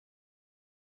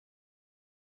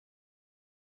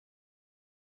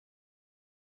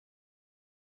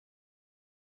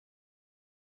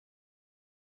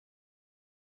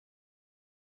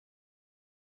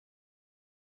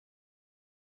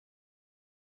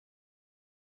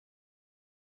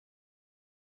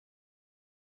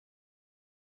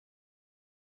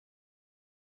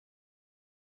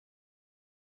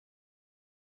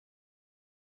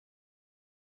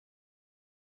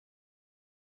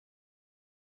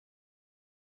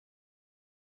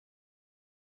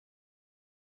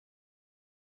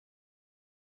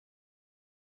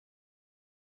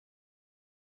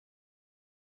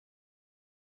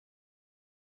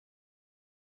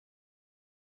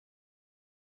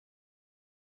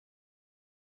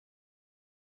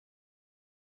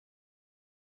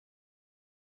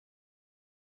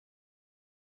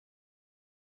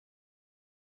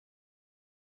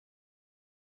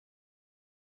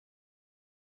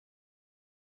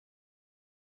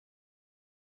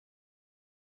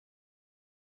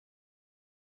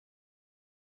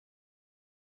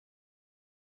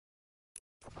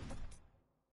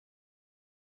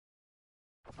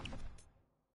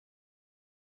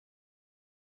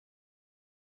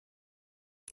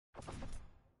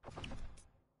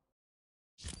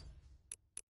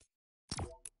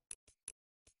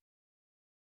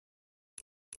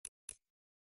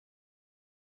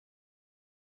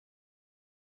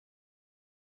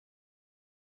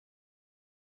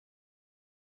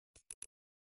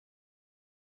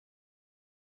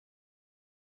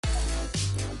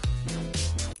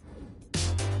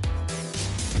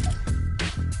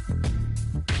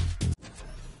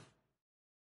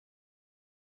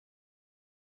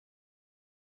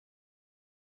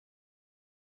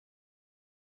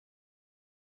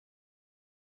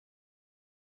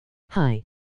Hi.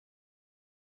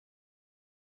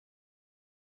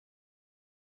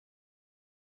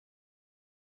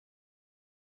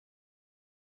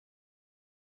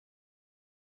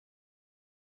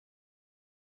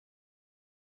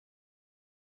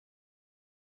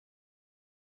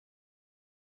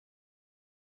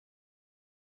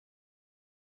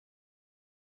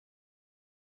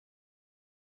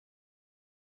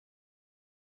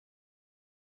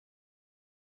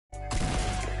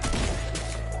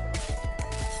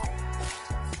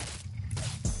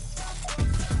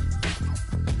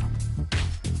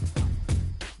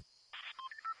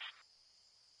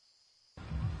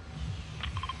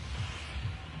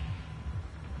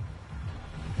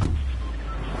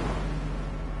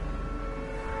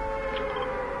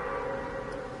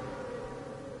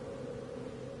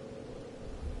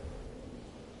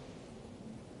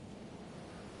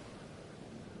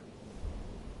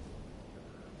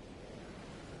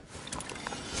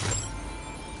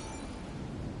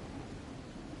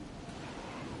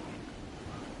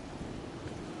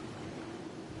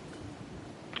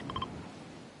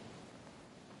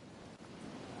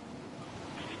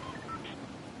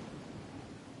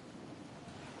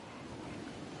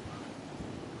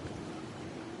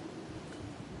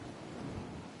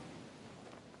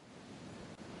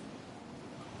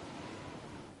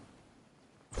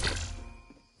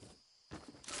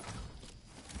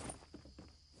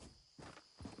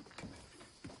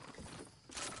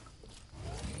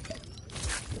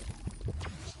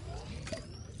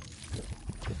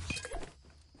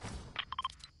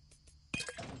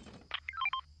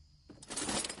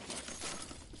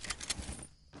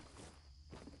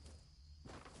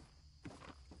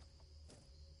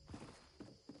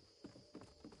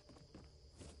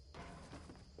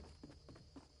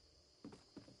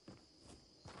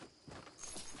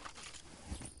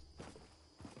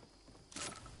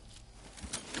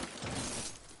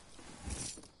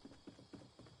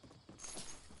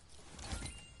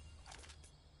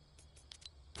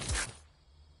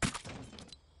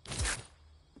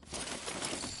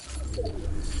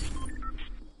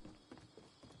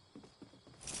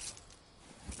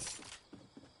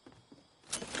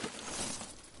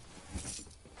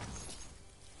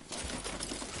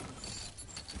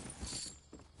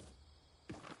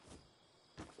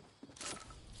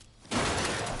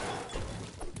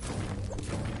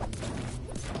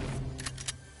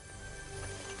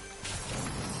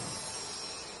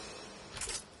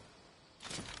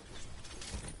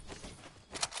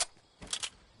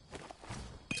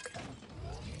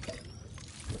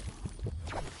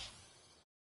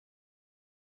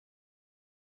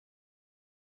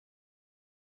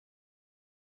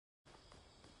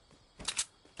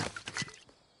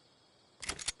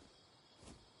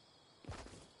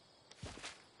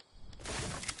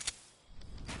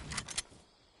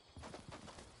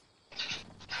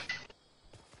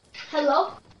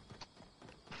 Hello?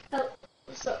 Hello?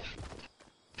 So,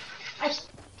 I,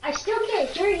 I still can't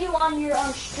hear you on your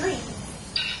stream.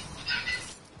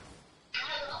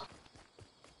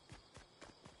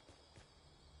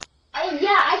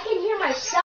 Yeah, I can hear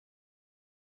myself.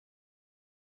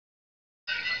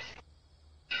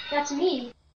 That's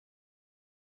me.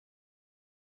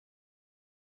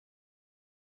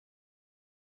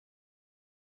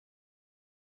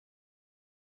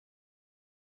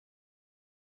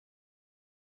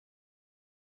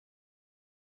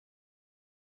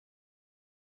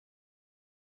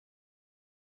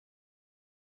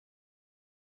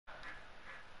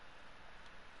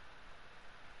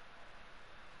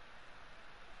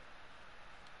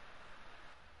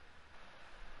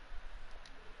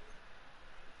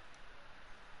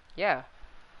 Yeah.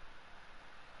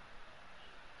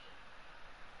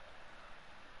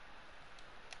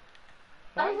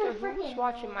 Wonder who's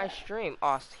watching my stream.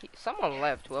 Oh, someone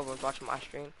left. Whoever was watching my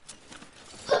stream.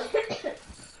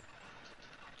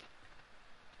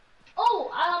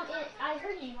 I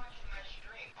heard you.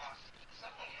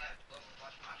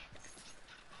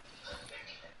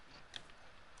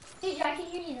 DJ, I can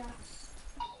hear you now.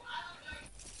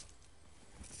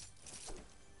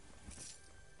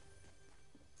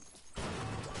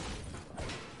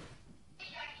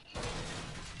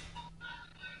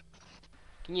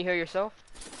 Can you hear yourself?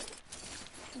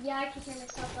 Yeah, I can hear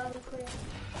myself loud and clear.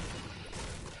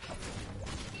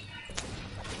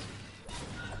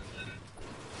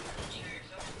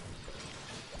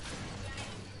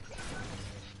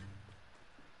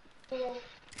 Hello.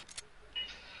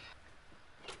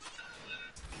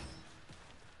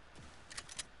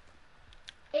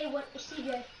 Hey, what,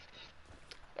 CJ?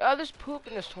 Oh, there's poop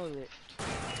in this toilet.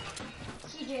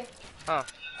 CJ. Huh.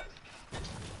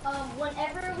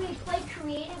 Whenever we play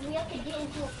creative, we have to get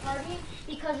into a party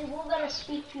because it won't let us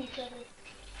speak to each other.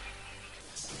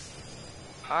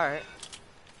 Alright.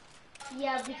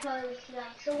 Yeah, because, yeah.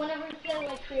 So whenever we play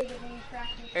like creative and we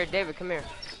practice. Here, David, come here.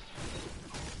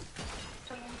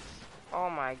 Oh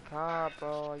my god,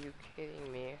 bro, are you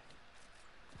kidding me?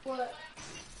 What?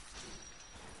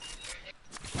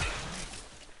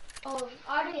 Oh,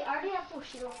 I already have full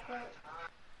shield, but...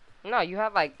 No, you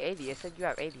have like 80. I said you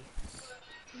have 80.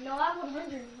 No, I have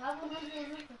 100. I have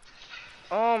 100.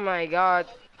 Oh my god.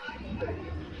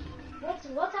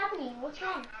 What's happening? What's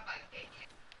wrong?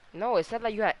 No, it said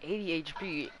that you had 80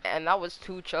 HP, and that was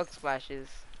 2 chug splashes.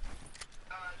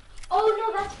 Oh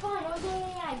no, that's fine. Oh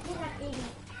yeah, I did have 80.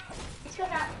 It's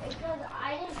because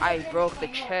I didn't. I broke the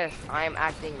chest. I am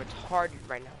acting retarded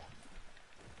right now.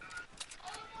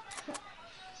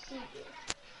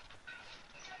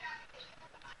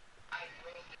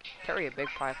 Carry a big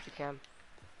pipe if you can.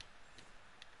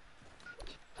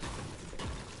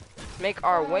 Make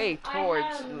our way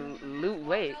towards Loot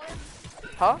Lake.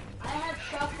 Huh? I have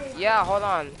shockwave. Yeah, hold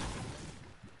on.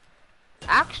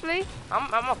 Actually,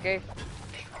 I'm okay.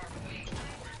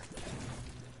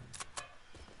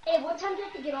 Hey, what time do you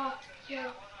have to get off?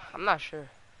 Yeah. I'm not sure.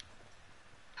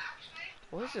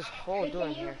 What is this hole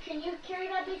doing here? Can you carry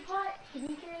that big pot? Can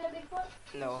you carry that big pot?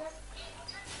 No.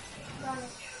 Got it.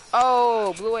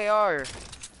 Oh, blue AR.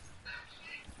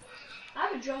 I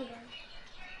have a drum gun.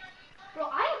 Bro,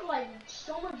 I have like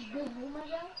so much good room right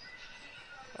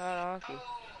now. Okay.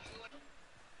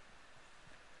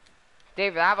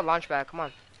 David, I have a launch pad. Come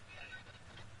on.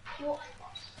 Well,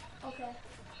 okay.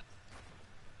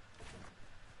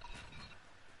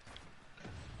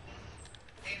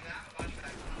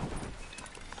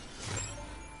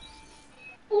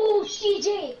 Ooh,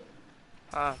 CJ!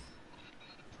 Huh.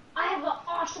 I have an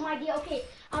awesome idea. Okay,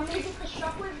 I'm gonna get the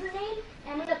shockwave grenade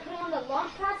and I'm gonna put it on the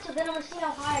launch pad so then I'm gonna see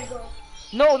how high I go.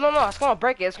 No, no, no, it's gonna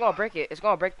break it. It's gonna break it. It's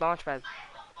gonna break the launch pad.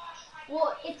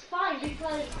 Well, it's fine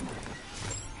because...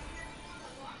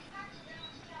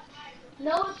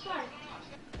 No, it's fine.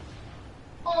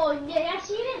 Oh, yeah,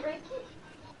 see, you didn't break it.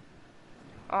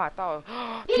 Oh, I thought.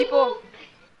 People!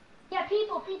 Yeah,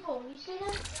 people. You see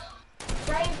them?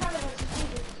 Right in front of us. You see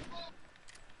this.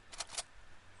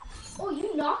 Oh,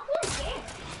 you knocked one? Damn.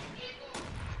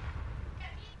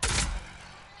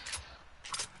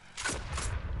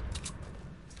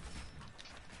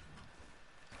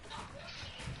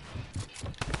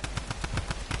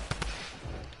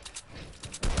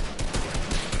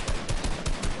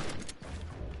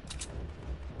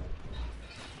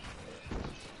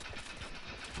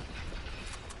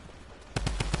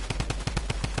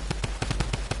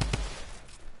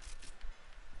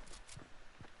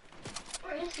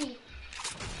 Where is he?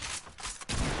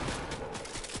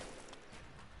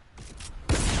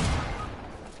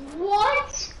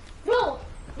 What? Bro,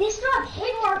 this not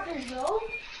hit markers, bro.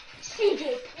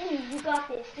 CJ, please, you got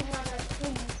this. Do not,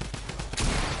 please.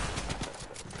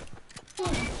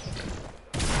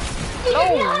 No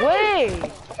way! Bro.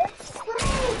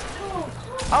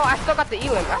 Oh, I still got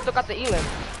the elim.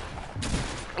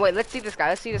 Wait, let's see this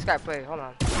guy. Play. Hold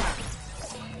on.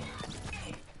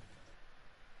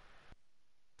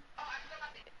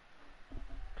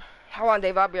 Hold on,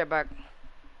 Dave. I'll be right back.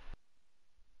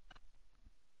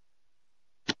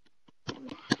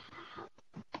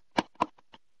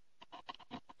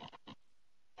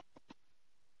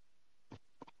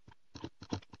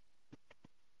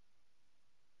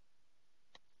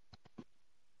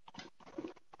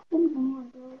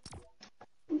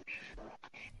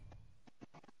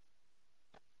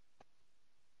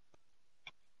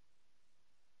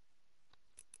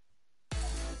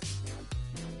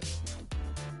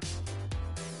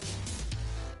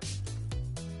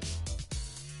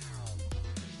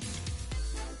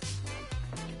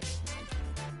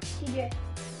 CJ.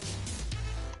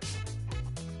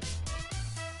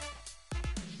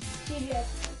 CJ.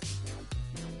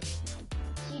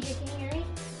 CJ, can you hear me?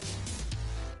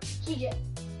 CJ.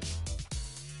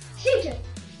 CJ!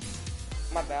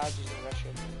 My bad. I just didn't rush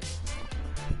it.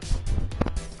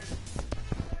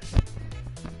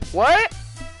 What?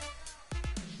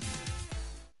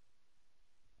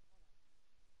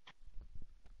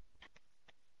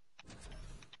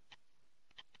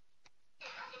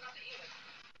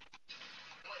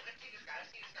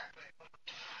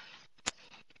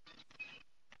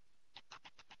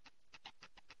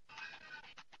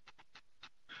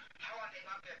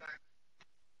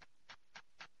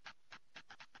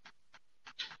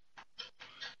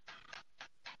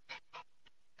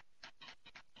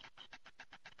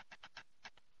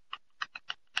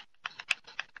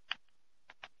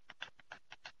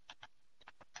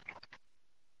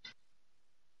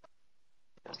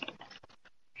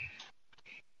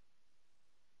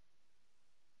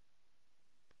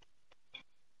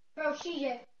 Bro,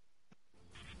 CJ.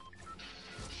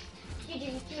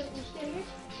 CJ, you still here?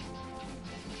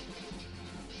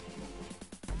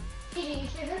 CJ, you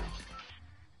still here?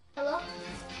 Hello?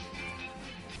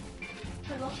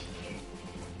 Hello?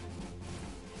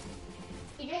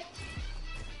 CJ?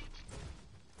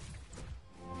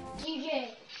 CJ.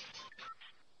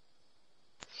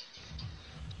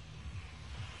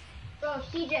 Bro,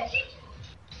 CJ.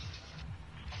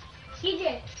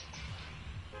 CJ.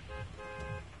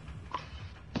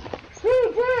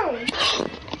 CJ.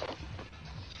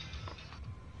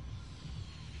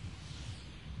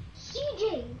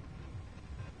 CJ.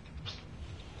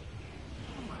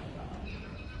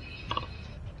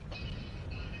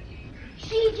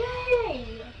 CJ.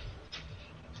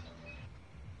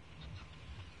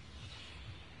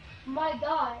 My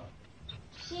God.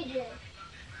 CJ.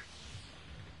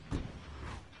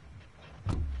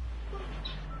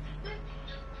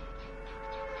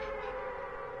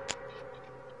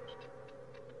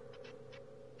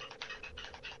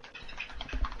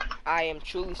 I am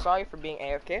truly sorry for being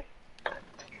AFK.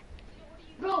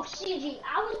 Bro, CJ,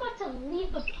 I was about to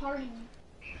leave the party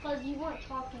because you weren't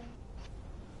talking.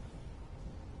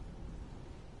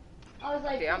 I was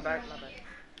like, Okay, I'm back. My bad.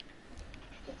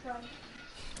 It's fine.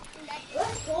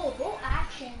 Let's go. Go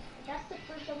action. That's the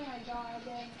first time I die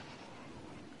again.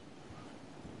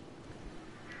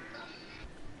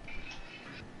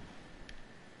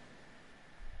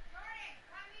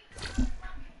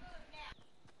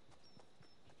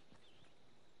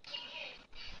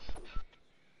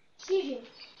 CJ.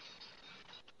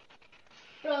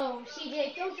 Bro,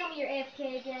 CJ, don't tell me you're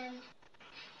AFK again.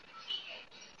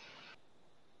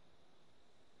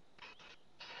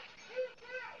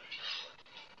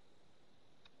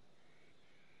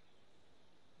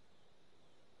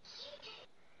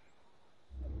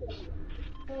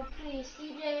 Bro, please,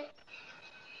 CJ.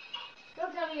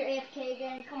 Don't tell me you're AFK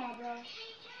again. Come on, bro.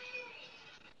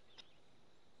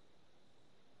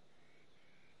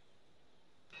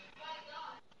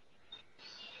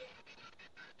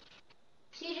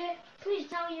 CJ, please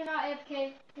tell me you're not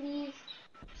AFK. Please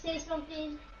say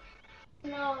something.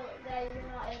 No, that you're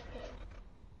not AFK.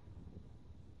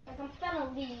 Like, I'm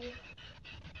gonna leave.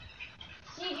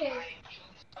 CJ.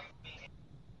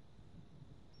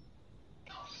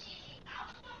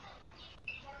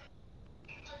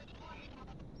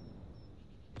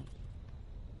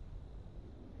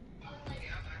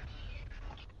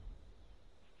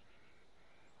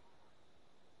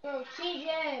 Bro,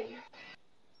 CJ.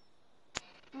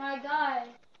 My God.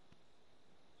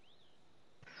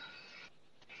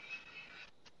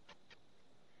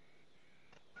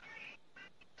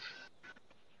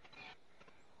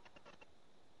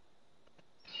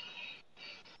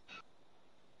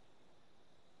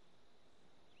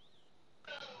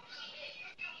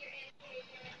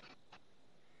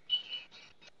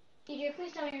 CJ,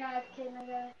 please tell me you're not AFK, my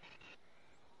God.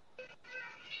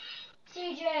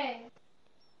 CJ.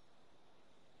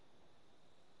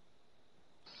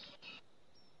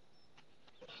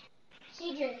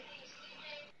 CJ.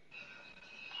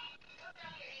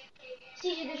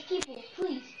 CJ, there's people.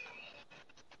 Please.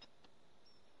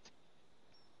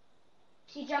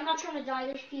 CJ, I'm not trying to die.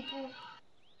 There's people.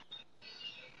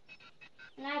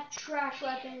 And I have trash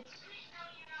weapons.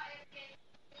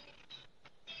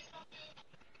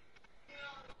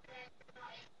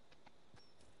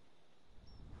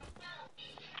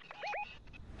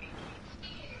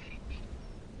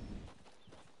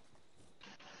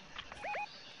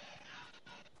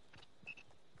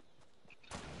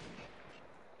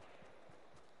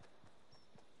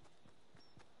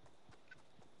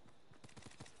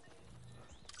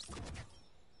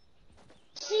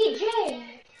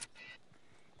 CJ!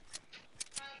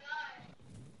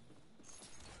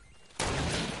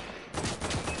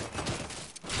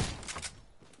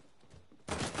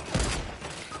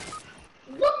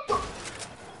 What the?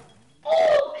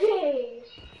 Okay!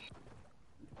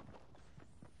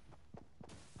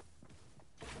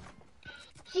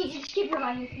 CJ, just keep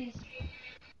reminding me, please.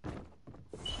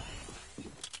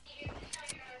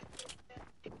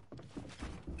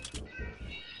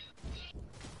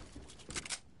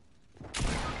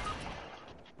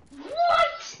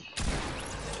 What?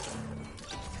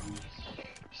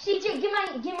 CJ,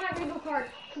 get my rainbow card,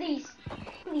 please.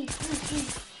 Please, please,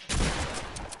 please.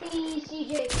 Please,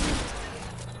 CJ, please.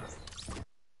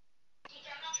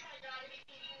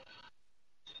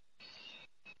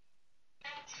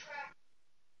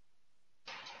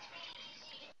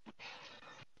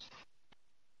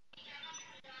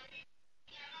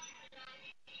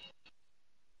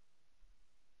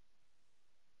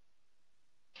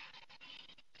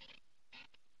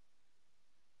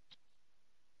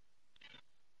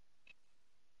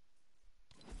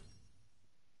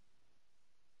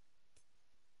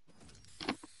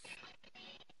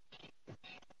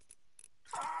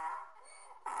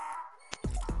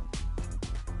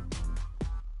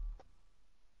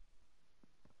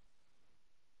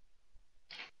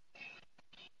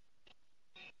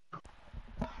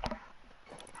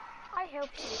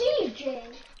 helped you. CJ!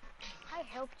 I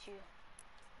helped you.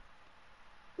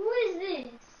 Who is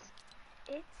this?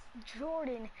 It's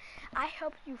Jordan. I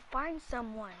helped you find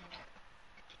someone.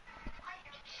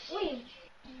 Wait,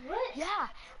 what? Yeah,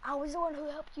 I was the one who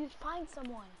helped you find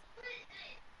someone.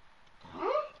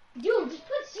 Huh? Dude, just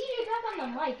put CJ back on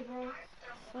the mic, bro.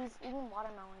 He's eating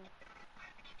watermelon.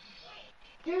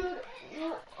 Dude,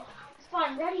 it's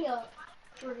fine, ready up,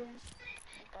 Jordan.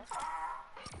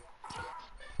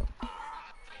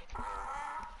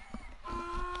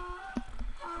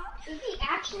 Is he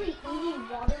actually eating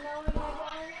watermelon, my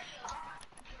guy?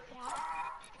 Yeah.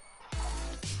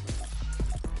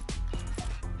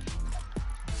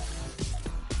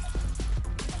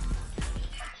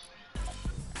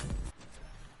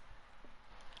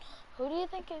 Who do you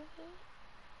think is it?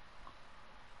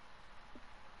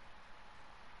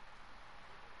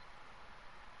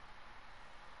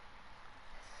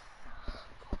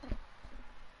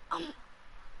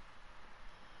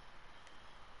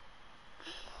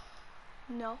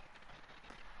 No.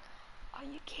 Are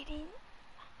you kidding?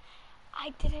 I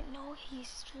didn't know he's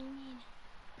streaming.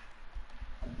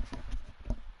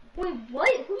 Wait, what?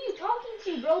 Who are you talking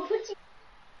to, bro?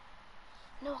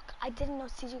 No, I didn't know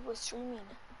CJ was streaming.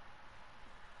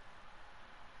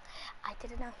 I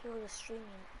didn't know he was streaming.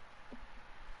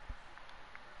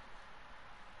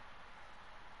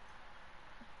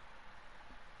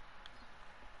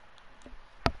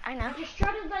 I know. Just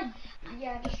try to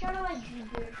like be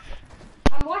good.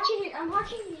 I'm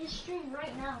watching his stream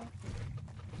right now.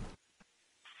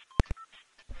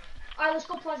 Alright, let's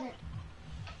go Pleasant.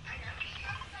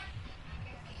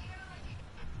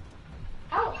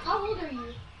 How old are you?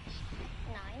 9.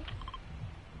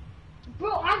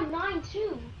 Bro, I'm 9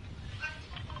 too.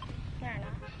 No, you're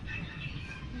not.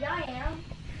 Yeah, I am.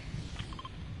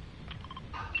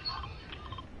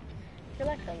 You're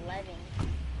like 11.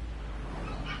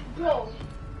 Bro.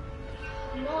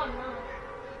 No, I'm not.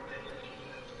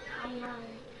 I'm 9.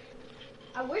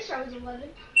 I wish I was 11.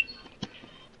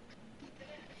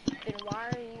 Then why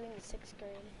are you in the 6th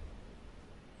grade?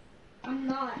 I'm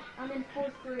not. I'm in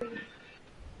 4th grade.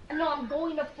 No, I'm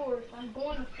going to 4th. I'm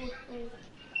going to 4th grade.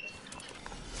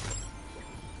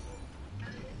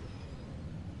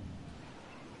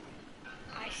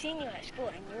 I seen you at school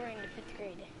and you were in the 5th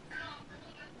grade.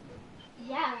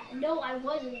 Yeah, no, I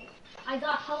wasn't. I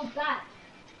got held back.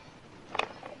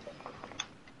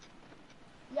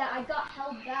 Yeah, I got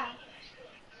held back.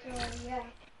 So, yeah.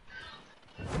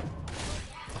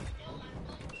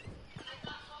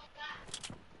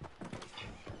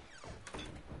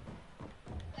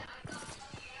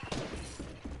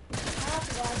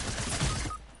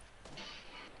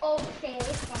 Okay,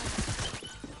 it's fine.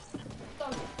 So,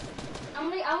 I'm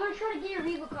gonna try to get your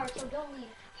Reba card, so don't leave.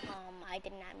 I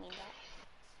did not mean that.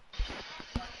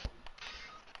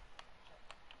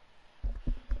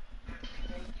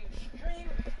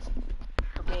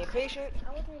 For being patient. I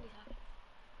wasn't really talking.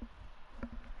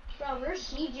 Bro, where's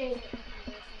CJ?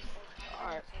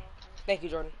 Alright. Thank you,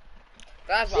 Jordan.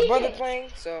 That's my CJ. brother playing,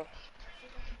 so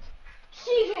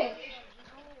CJ!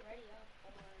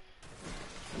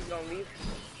 he's gonna leave.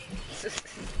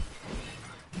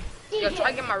 CJ! Yo,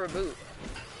 try to get my reboot.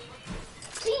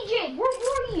 CJ, where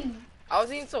were you? I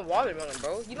was eating some watermelon,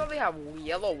 bro. You know they have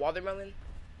yellow watermelon?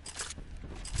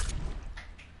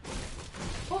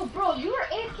 Oh, bro, you were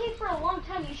AFK for a long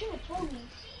time. You shouldn't have told me.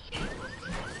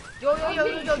 Yo, go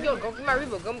get my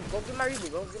reboot. Go get my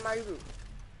reboot. Go get my reboot.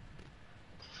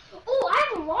 Oh, I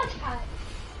have a launch pad.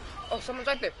 Oh, someone's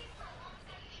right there.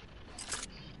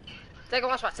 Take a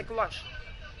launch pad. Take a launch.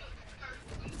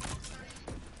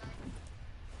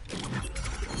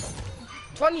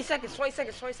 $20 seconds.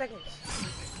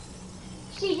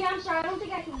 CJ, I'm sorry. I don't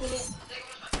think I can get it.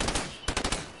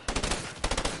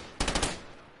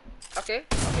 Okay,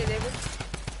 David.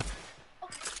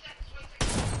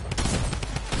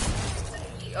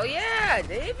 Oh yeah,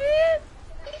 David.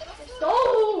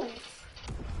 Go!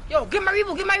 Yo, get my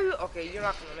reboot. Okay, you're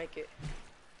not gonna make it.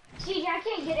 CJ, I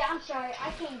can't get it. I'm sorry.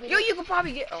 I can't get Yo, it. you could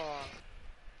probably get. Oh.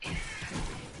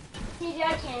 CJ,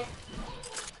 I can't.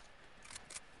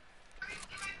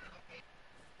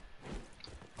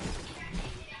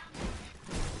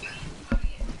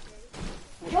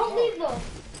 Don't leave though.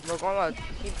 We're gonna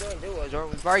keep doing duos, or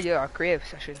we've already did our creative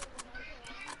session.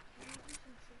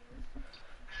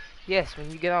 Yes, when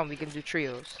you get on, we can do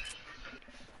trios.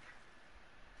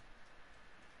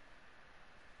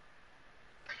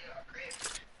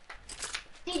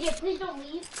 CJ, please don't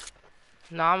leave.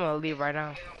 No, I'm gonna leave right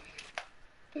now.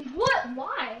 What?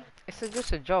 Why? It's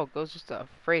just a joke. It was just a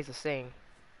phrase to sing.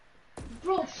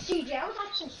 Bro, CJ, I was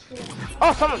actually scared.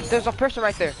 Oh, there's a person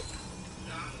right there.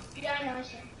 Yeah, I know, I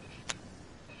see.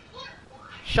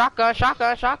 Shotgun,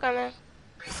 shotgun, shotgun, man.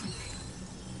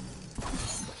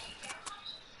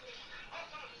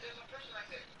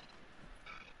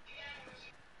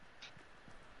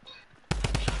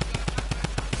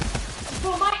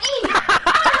 Bro, my aim is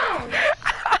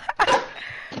trash!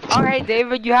 Alright,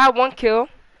 David, you have 1 kill.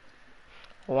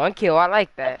 1 kill, I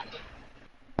like that.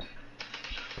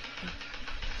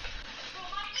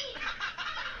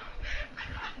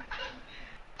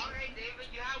 Alright, David,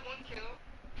 you have 1 kill.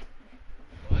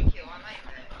 1 kill, I like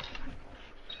that.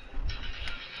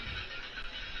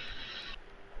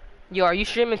 Yo, are you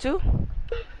streaming too?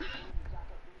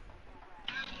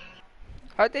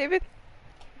 Huh, David?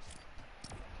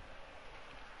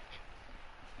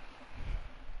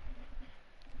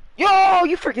 Yo,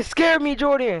 you freaking scared me,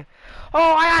 Jordan.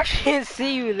 Oh, I actually didn't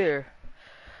see you there.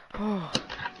 Oh.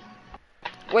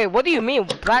 Wait, what do you mean,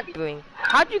 black bling?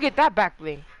 How'd you get that back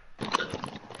bling?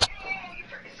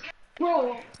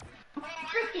 Bro,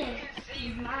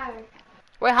 freaking mad.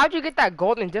 Wait, how'd you get that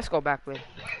golden disco back bling?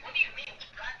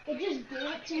 It just gave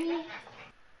it to me.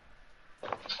 Oh,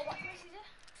 what place is it?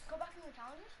 Go back in the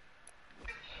challenges.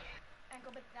 And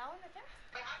go back down right there.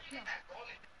 No.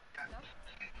 No. Down.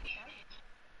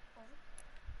 Over.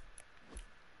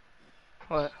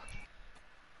 What?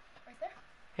 Right there?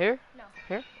 Here? No.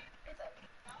 Here? It's up.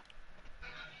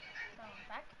 No,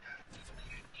 back.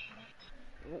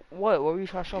 What? What were you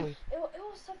trying to show me? It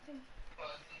was something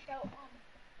that,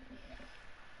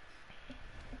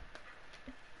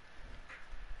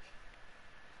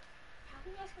 how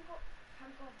can you guys go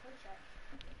on play chat?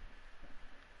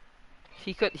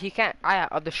 He can't,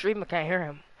 the streamer can't hear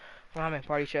him when I'm in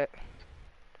party chat.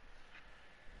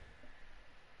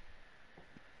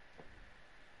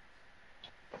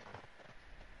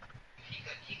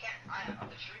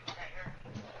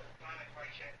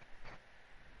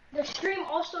 The stream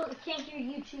also can't hear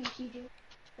you too, CJ.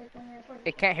 Like when you're in party.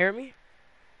 It can't hear me?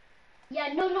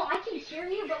 Yeah, no, I can hear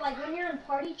you, but like when you're in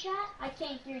party chat, I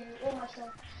can't hear you or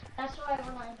myself. That's why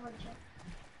we're not in party chat.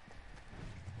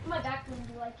 My background,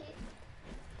 do you like it?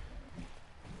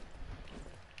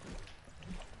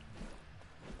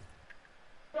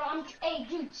 Bro, hey,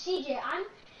 dude, CJ,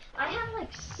 I have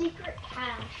like secret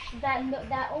cash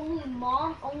that only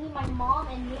my mom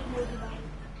and Nate knows about.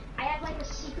 I have like a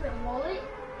secret wallet.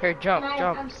 Here, jump, And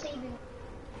jump. I'm saving.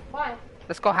 Why?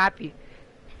 Let's go happy.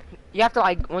 You have to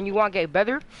like, when you want to get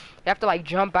better, you have to like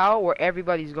jump out where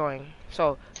everybody's going.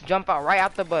 So, jump out right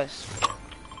out the bus.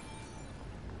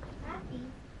 Happy.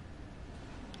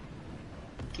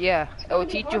 Yeah, it will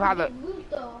teach you how to... Loot,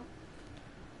 though.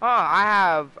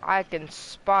 I can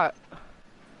spot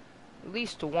at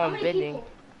least How one many vending.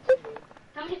 people?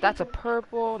 How many That's a people?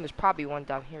 purple, and there's probably one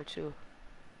down here too.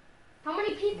 How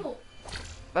many people?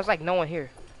 There's like no one here.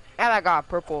 And I got a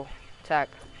purple tag.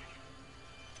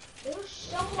 There was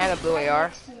someone And a blue right AR.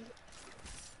 next to me.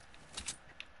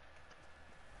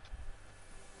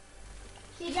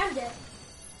 See, I'm dead.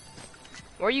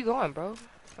 Where are you going, bro?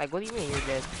 Like, what do you mean you're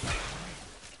dead?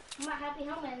 I'm at Happy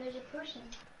Helmet and there's a person.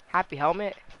 Happy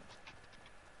helmet?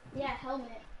 Yeah,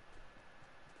 helmet.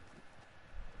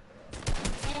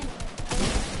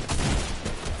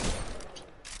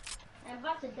 And I'm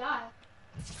about to die.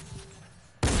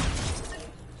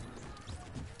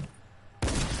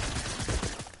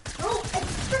 Bro,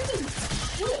 it's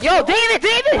freaking shit. Yo, bro.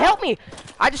 David, help me!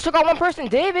 I just took out one person.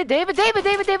 David. Okay.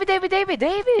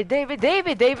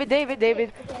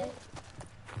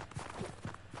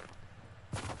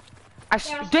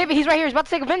 David, he's right here. He's about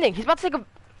to take a vending. He's about to take a...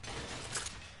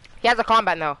 He has a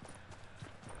combat now.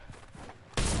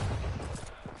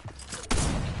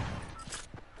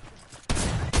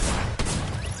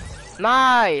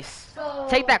 Nice. So,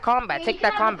 Take that combat. yeah, Take you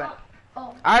that can have combat.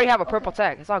 Oh, I already have a purple okay.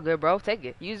 tag. It's all good, bro. Take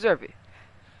it. You deserve it.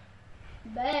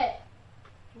 Bet.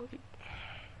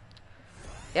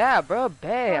 Yeah, bro.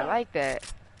 Bet. I like that.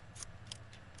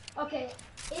 Okay,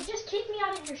 it just kicked me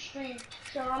out of your stream,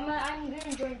 so I'm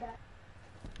gonna join that.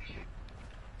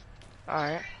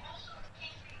 Alright.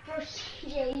 Bro,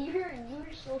 CJ, you were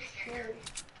so scared.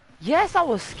 Yes, I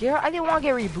was scared. I didn't want to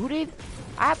get rebooted.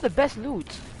 I have the best loot.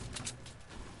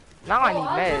 Now I need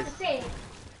I was meds.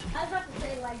 about to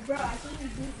say, like, bro, I think you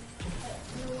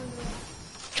beat me.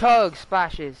 Chug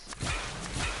splashes.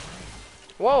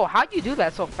 Whoa, how'd you do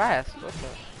that so fast? What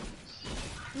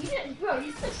the? You didn't, bro,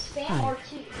 you could spam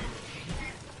R2.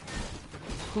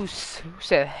 Who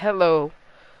said hello?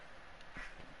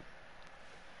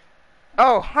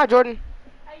 Oh, hi Jordan.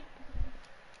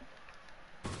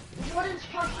 Jordan's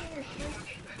watching your stream.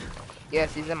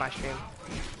 Yes, he's in my stream.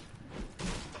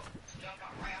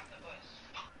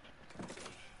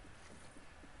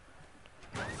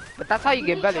 That's how you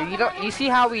get better. You don't. You see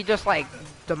how we just like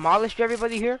demolished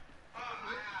everybody here?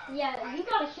 Yeah, you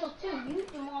got a shield too. You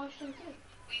demolished him too.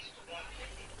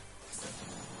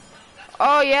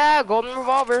 Oh yeah, golden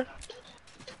revolver.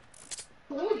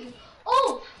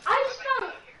 Oh, I just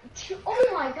found. Oh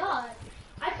my god,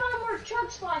 I found more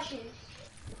chug splashes.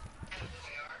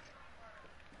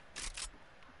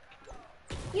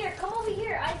 Here, come over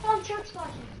here. I found chug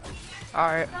splashes. All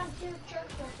right. I found 2 chug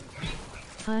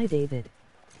splashes. Hi David.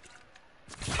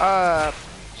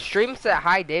 Stream said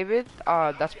hi, David.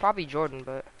 That's probably Jordan,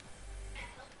 but.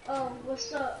 Oh,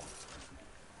 what's up?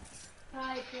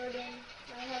 Hi, Jordan.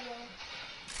 Hello.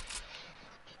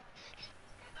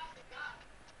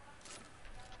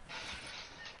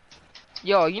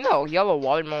 Yo, you know, yellow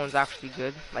watermelon is actually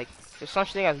good. Like, there's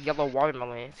such thing as yellow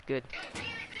watermelon. It's good.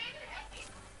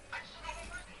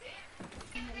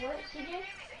 What, CJ?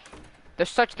 There's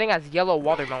such thing as yellow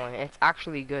watermelon. It's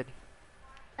actually good.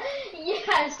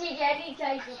 Yeah, CJ, I need to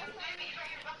tell you something.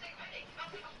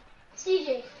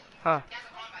 CJ. Huh?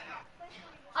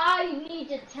 I need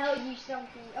to tell you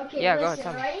something. Okay, Yeah, go ahead, listen,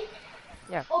 tell me. right?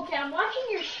 Yeah. Okay, I'm watching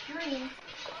your stream,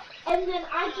 and then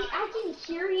I can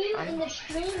hear you in the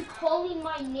stream calling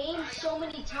my name so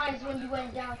many times when you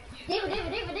went down. David,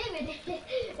 David, David, David.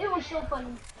 It was so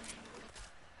funny.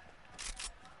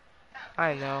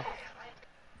 I know.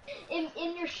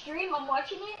 In your stream, I'm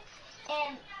watching it,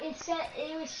 and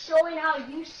it was showing how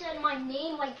you said my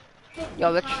name like 50 Yo,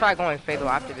 let's times. try going Fatal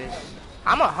after this.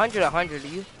 I'm 100, 100.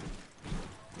 You?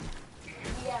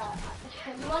 Yeah.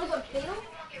 You want to go Fatal?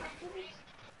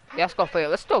 Yeah, let's go Fatal.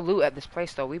 Let's still loot at this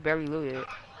place though. We barely looted it.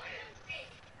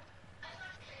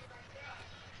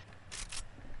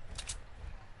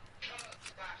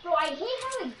 Bro, I hate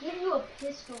how they give you a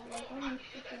pistol. Like, when you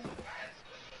freaking...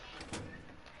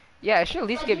 Yeah, it should at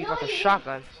least Like, give you you know like a what you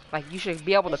shotgun. Like you should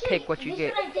be able to pick what you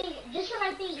get. This one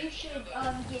I think you should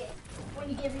get when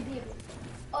you get revealed.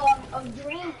 A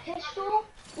green pistol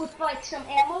with like some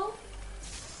ammo,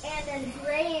 and then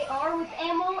gray AR with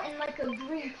ammo, and like a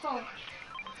green pump,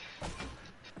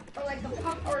 or like a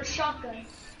pump or a shotgun.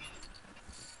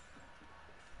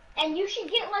 And you should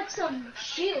get like some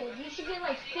shield. You should get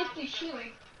like 50 shield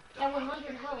and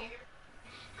 100 health.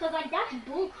 Cause like that's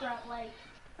bullcrap. Like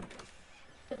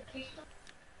the pistol.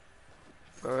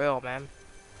 For real, man.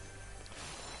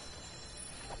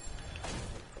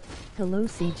 Hello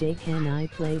CJ, can I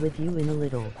play with you in a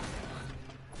little?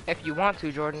 If you want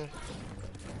to, Jordan.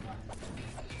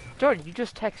 Jordan, you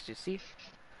just texted, see?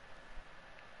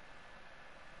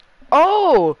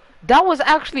 Oh, that was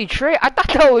actually Trey. I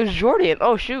thought that was Jordan.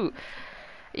 Oh shoot.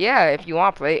 Yeah, if you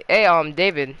want to play. Hey,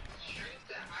 David.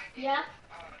 Yeah.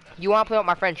 You want to play with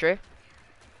my friend Trey?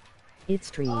 It's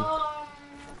Tree.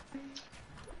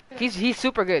 He's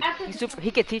super good.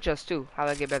 He can teach us too how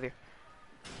to get better.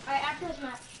 Alright, after this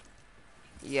match.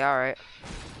 Yeah, alright.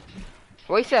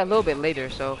 Well, he said a little bit later,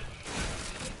 so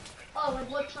Oh, like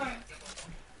what time?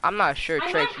 I'm not sure, I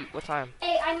Trey. might- What time?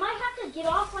 Hey, I might have to get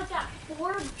off like at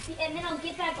 4, and then I'll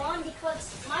get back on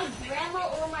because my grandma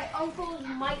or my uncles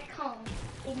might come.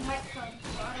 They might come.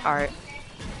 So I don't know. Alright.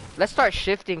 Let's start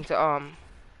shifting to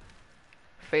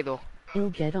Fatal. He'll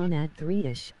get on at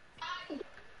 3ish.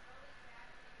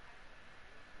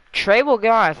 Trey will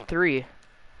get on at 3.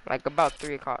 Like about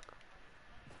 3 o'clock.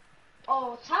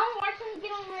 Oh, tell him why can't you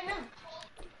get on right now?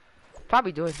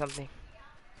 Probably doing something.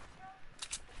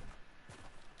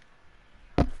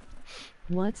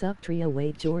 What's up Tree?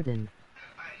 Wait Jordan.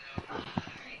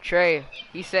 Trey,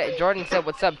 Jordan said,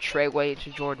 what's up, Trey? Wait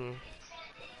to Jordan.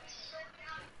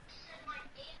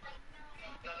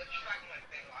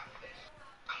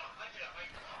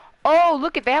 Oh,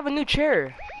 look it, they have a new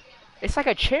chair. It's like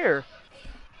a chair.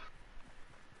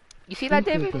 You see that,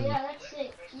 David? Yeah, that's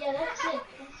it. Yeah, that's it.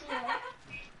 That's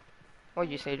it.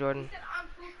 What'd you say, Jordan?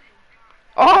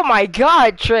 Oh my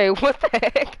god, Trey, what the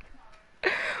heck?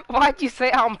 Why'd you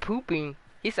say I'm pooping?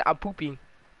 He said I'm pooping.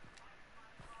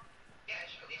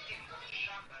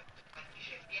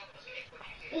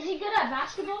 Is he good at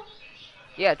basketball?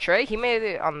 Yeah, Trey, he made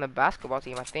it on the basketball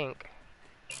team, I think.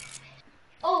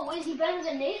 Oh, is he better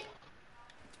than Nate?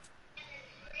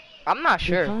 I'm not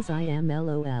sure. Because I am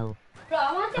LOL. Bro,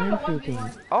 I want them I'm to pooping.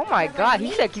 1v1. Oh my god,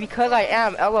 he said because I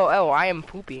am LOL, I am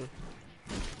pooping.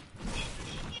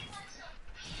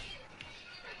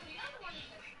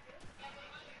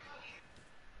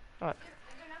 What?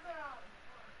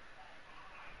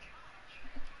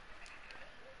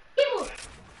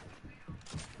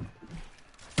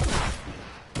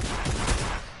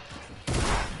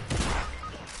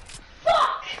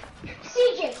 Fuck!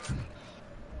 CJ!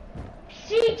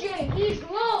 CJ, he's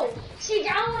low! CJ,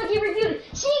 I don't want to get reviewed.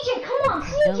 CJ, come on,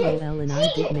 CJ! LOL and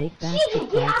I did make CJ, get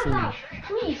basketball out of team. my house.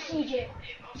 Please, CJ.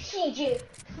 CJ,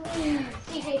 please.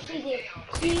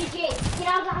 CJ, get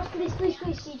out of the house, please,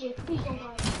 CJ. Please don't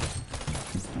die.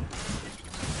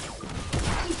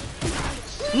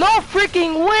 No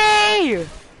freaking way!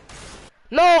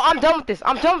 No, I'm done with this.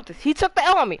 I'm done with this. He took the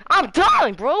L on me. I'm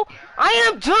done, bro. I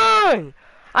am done.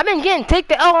 I've been getting take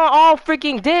the L on all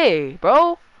freaking day,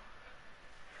 bro.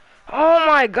 Oh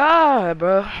my god,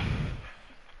 bro. I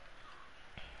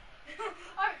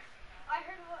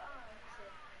heard what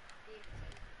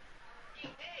he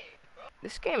said.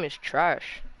 This game is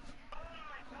trash.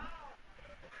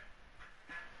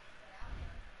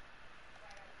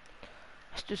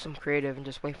 Let's do some creative and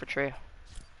just wait for Trey.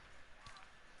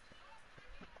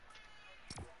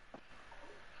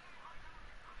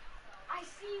 I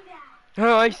seen that.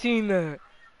 Oh, I seen that.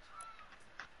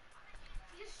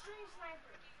 He just stream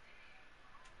sniper.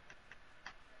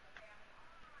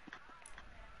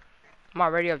 I'm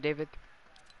already up, David.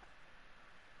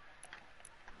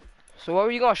 So what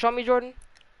were you gonna show me, Jordan?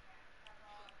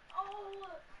 Oh. No.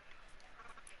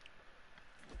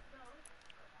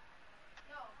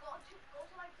 No. Go to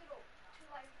like the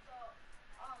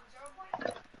 0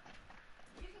 point.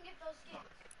 You can get those skins.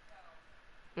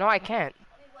 No, I can't.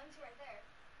 Only one's right there.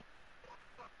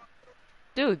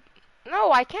 Dude,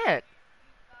 no, I can't.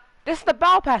 This is the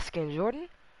Battle Pass skin, Jordan.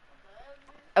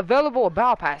 Available a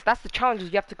Battle Pass. That's the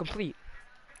challenges you have to complete.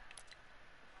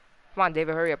 Come on,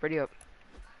 David, hurry up, ready up.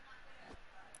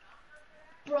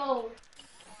 Bro.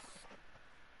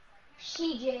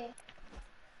 CJ.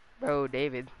 Bro,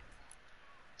 David.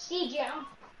 CJ, I'm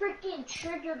freaking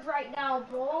triggered right now,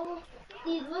 bro.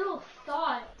 These little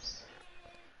thoughts.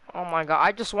 Oh my god,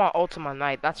 I just want Ultima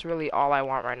Knight. That's really all I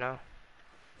want right now.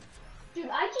 Dude,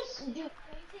 Can you take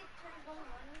turns on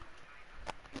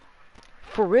running?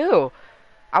 For real.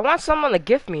 I want someone to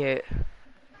gift me it.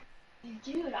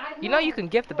 dude, I know. You know you can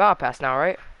gift the Battle Pass now,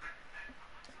 right?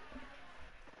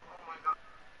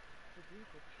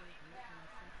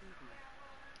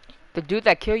 The dude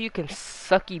that killed you can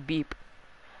sucky beep.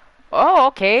 Oh,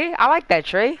 okay. I like that,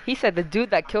 Trey. He said the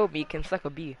dude that killed me can suck a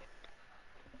B.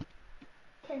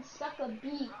 Can suck a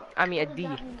B. I mean a What does D.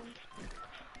 that mean?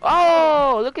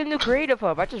 Oh, look at New Creative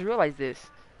Hub. I just realized this.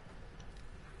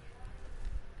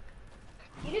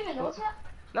 You didn't even notice that?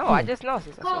 No, I just noticed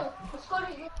this. Go, let's go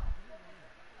to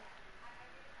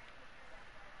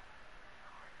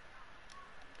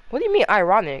What do you mean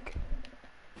ironic?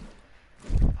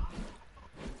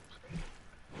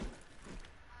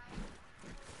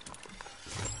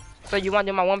 So you want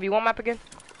to do my 1v1 map again?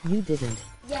 You didn't.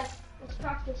 Yes, let's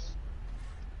practice.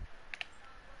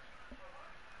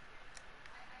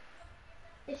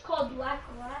 It's called Black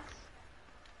Glass.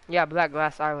 Yeah, Black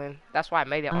Glass Island. That's why I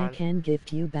made it I on. can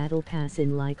gift you battle pass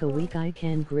in like a week. I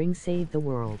can bring save the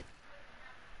world.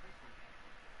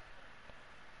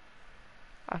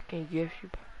 I can give you.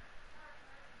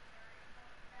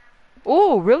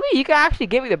 Oh, really? You can actually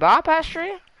give me the battle pass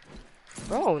stream?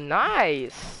 Oh,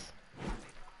 nice.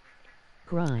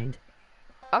 Grind.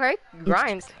 Okay,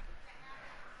 grind.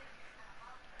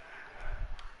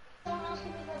 Someone else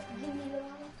give me the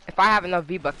one. If I have enough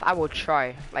V-Bucks, I will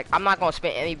try. Like, I'm not gonna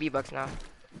spend any V-Bucks now.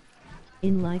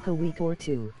 In like a week or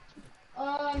two.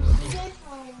 CJ,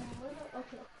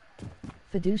 okay.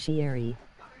 Fiduciary.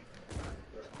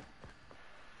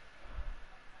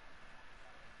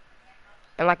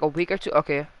 In like a week or two?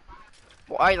 Okay.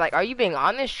 Well, are you being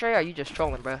honest, Trey, or are you just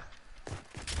trolling, bro?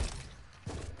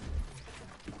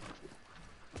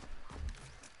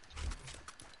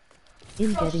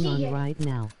 In getting on right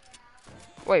now.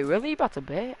 Wait, really? You about to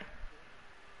bet?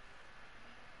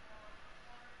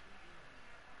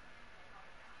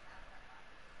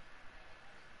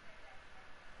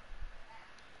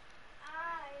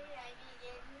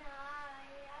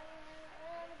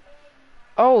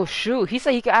 Oh, shoot. He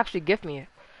said he could actually gift me it.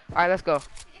 Alright, let's go.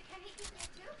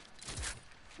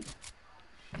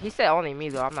 He said only me,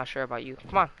 though. I'm not sure about you.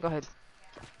 Come on, go ahead.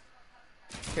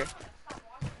 Here.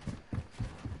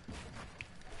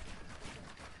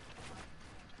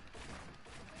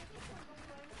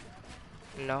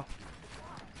 No.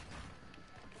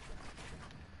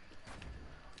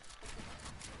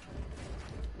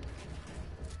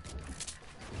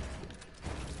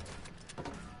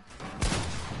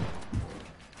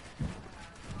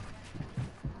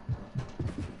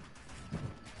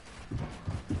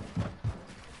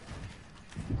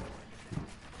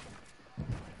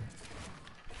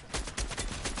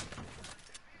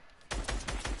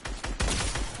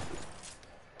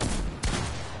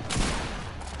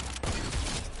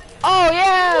 Oh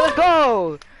yeah, let's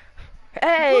go.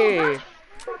 Hey.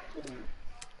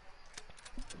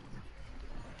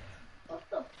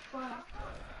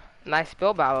 Nice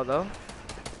spill battle though.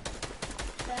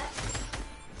 That.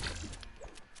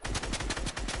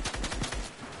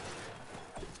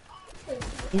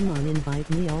 Imon invite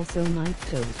me also Mike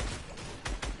Toad.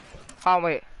 Oh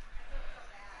wait.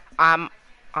 I'm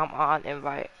on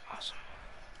invite. Awesome.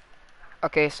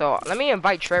 Okay, so let me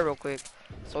invite Trey real quick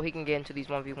so he can get into these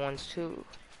 1v1s too.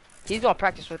 He's gonna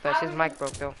practice with us. His mic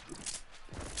broke though.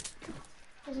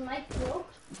 His mic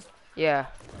broke? Yeah.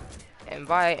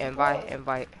 Invite.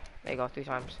 There you go, 3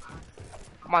 times.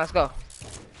 Come on, let's go.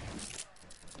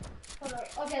 Hold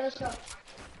on. Okay, let's go.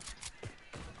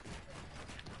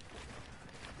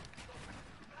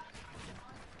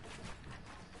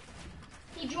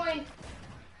 He joined.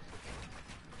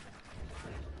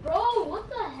 Bro, what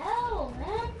the hell,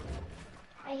 man?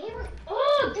 I hate when...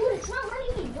 Oh, dude, it's not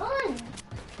letting me run.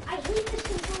 I hate this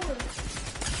controller.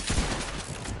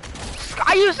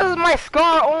 I use this as my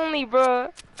scar only,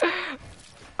 bro.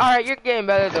 Alright, you're getting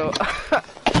better though.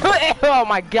 Oh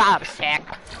my god, I'm sick.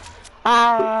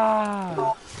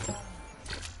 Ah.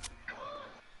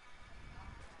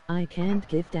 I can't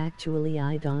gift actually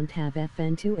I don't have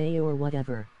FN2A or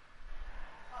whatever.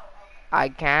 I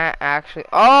can't actually.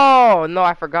 Oh no,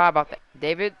 I forgot about that.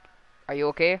 David, are you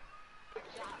okay?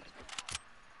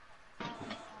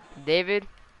 David?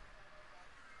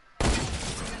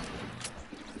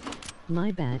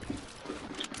 My bad.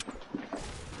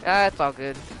 It's all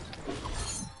good.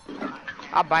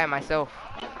 I'll buy it myself.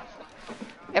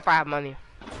 If I have money.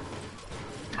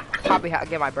 Probably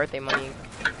get my birthday money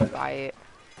and buy it.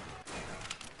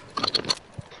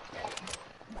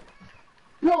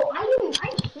 No,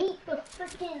 I hate the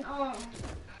freaking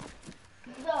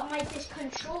this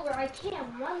controller. I can't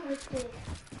run with it.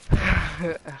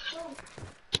 So,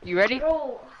 You ready?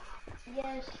 bro,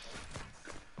 yes.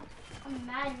 I'm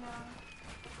mad now.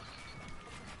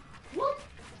 What?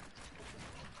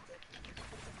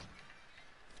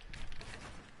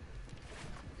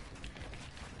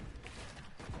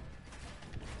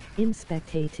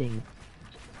 Inspectating.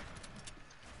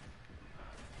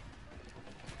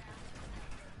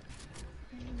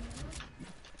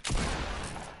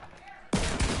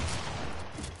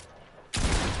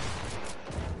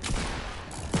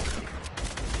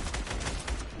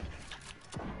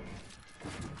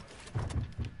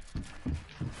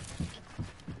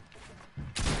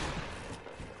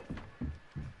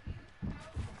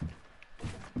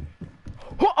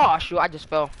 Oh shoot, I just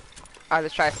fell. Alright,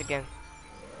 let's try this again.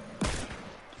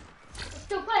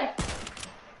 Still play.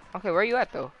 Okay, where are you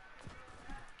at though?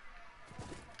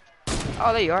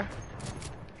 Oh, there you are.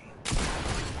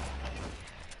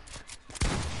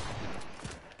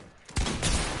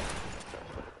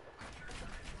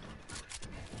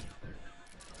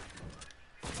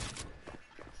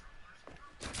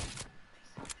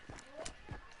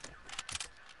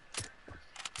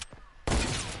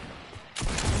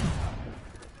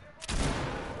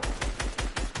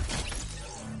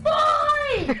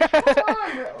 Come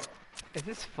on, bro. This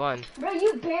is fun. Bro,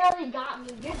 you barely got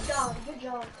me. Good job. Good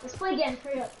job. Let's play again.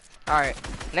 Hurry up. Alright,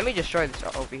 let me destroy this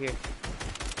over here.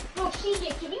 Bro,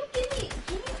 CJ, can you give me,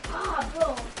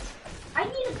 bro. I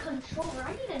need a controller.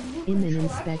 I need a new In an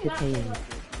controller. I cannot play inspectating. like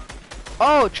this.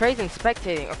 Oh, Trey's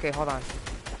inspectating. Okay, hold on.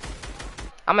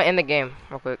 I'm gonna end the game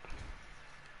real quick.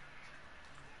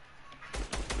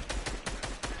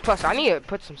 Plus, I need to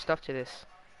put some stuff to this.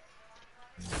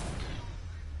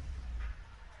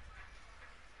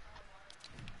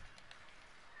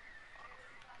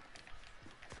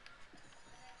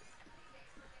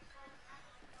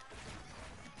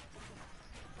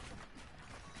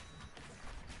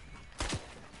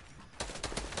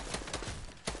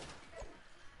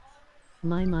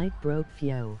 My mic broke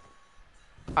Fio.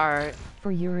 Alright.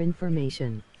 For your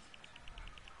information.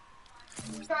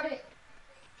 Start it.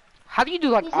 How do you do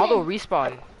like He's auto in.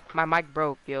 respawn? My mic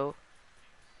broke, yo.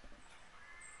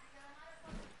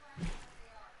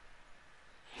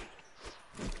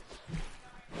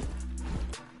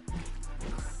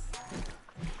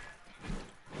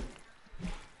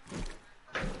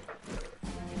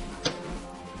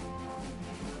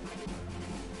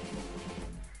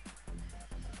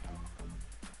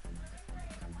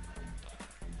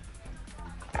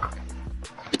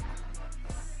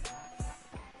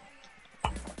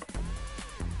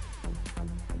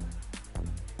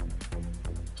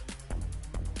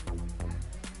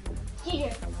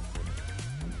 CJ.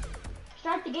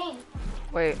 Start the game.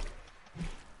 Wait.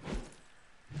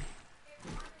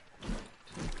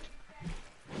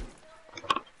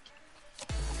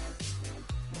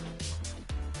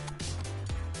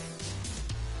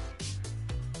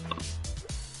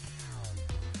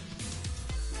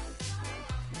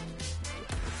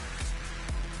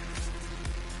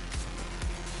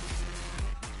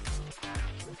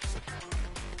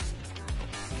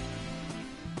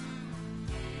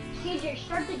 CJ,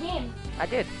 start the game. I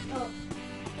did. Oh.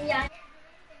 Yeah.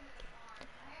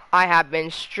 I have been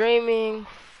streaming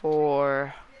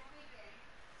for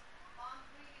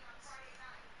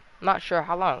not sure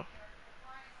how long.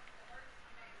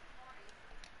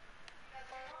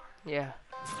 Yeah.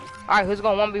 Alright, who's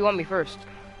gonna 1v1 me first?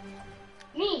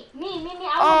 Me.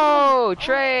 Oh,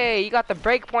 Trey, you got the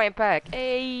breakpoint pack.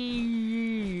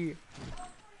 Hey.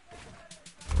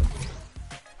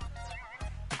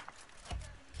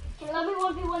 Okay, let me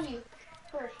 1v1 you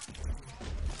first.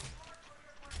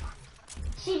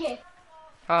 CJ,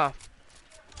 Huh.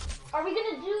 are we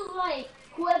gonna do like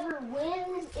whoever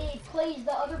wins it plays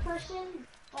the other person?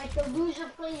 Like the loser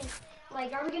plays,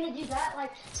 like are we gonna do that?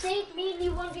 Like say me and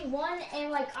you 1v1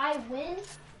 and like I win,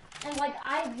 and like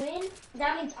I win,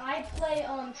 that means I play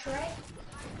Trey.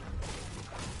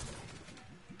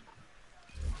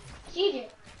 CJ,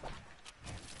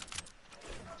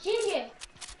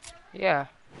 Yeah.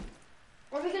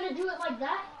 are we gonna do it like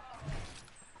that?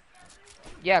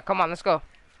 Yeah, come on, let's go.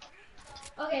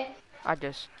 Okay. I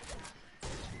just.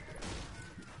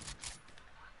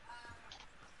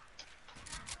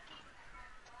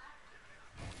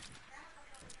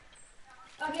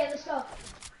 Okay, let's go.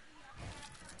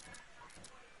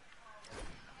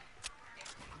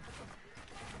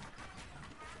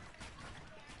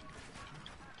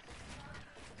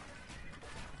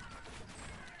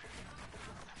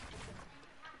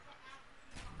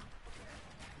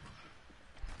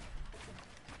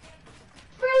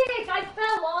 Freak, I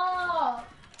fell off.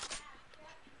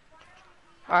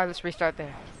 Alright, let's restart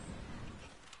there.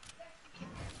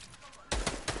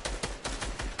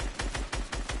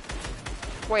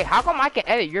 Wait, how come I can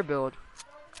edit your build?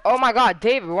 Oh my god,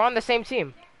 David, we're on the same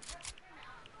team.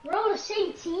 We're on the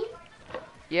same team?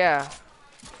 Yeah.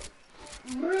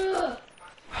 Bruh.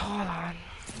 Hold on.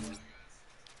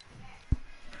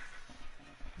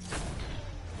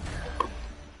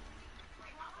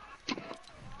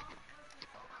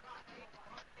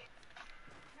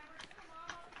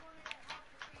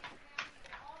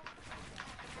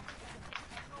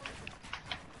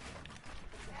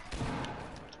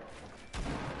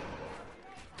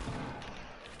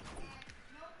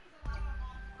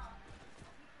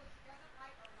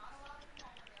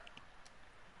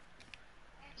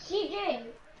 CJ,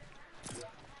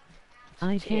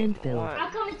 I can't build. how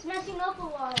come it's messing up a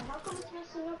lot? How come it's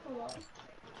messing up a lot?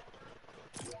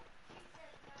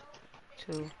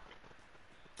 2,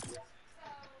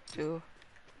 2.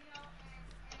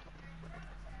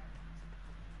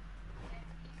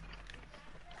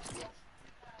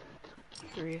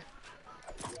 3,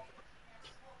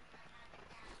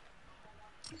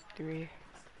 3.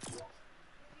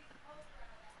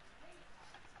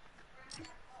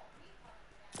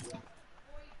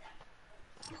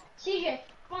 CJ,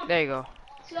 come on. There you go.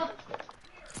 Let's go.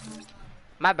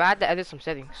 My bad, I had to edit some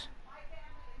settings.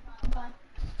 Fine.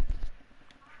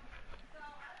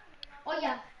 Oh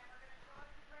yeah.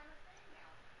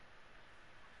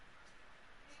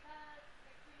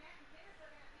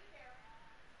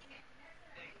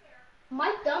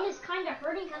 My thumb is kind of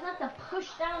hurting because I have to push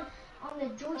down on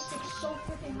the joystick so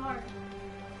freaking hard.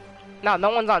 No, no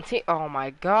one's on team. Oh my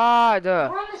god. We're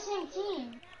on the same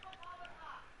team.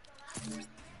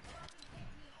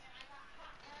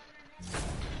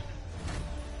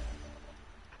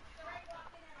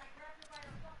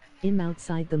 I'm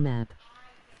outside the map.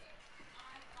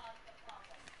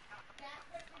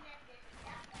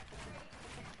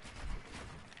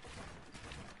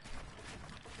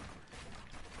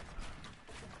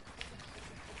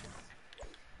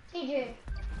 CJ,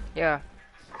 Yeah.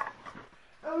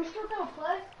 are we still gonna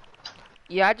play?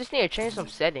 Yeah, I just need to change some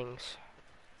settings.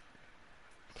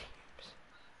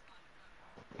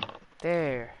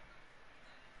 There.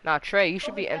 Now, Trey, you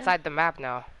should be inside the map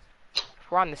now.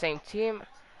 If we're on the same team,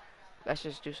 let's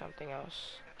just do something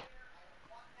else.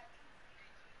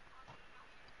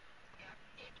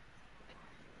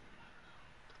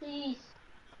 Please.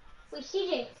 Wait,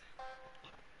 CJ.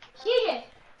 CJ,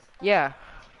 Yeah.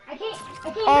 I can't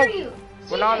Oh, hear you.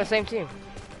 We're not on the same team.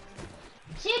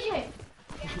 CJ,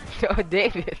 Oh,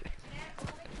 David.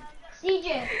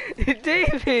 CJ,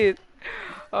 David.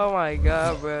 Oh my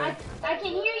god, bro. I can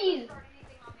hear you.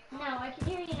 No, I can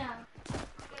hear you now.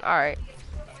 Alright.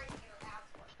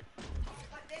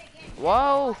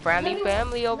 Whoa, friendly Let me-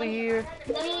 family over let me- here.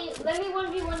 Let me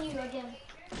 1v1 you again.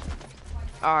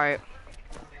 Alright.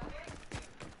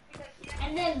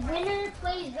 And then winner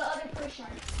plays the other person.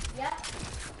 Yeah?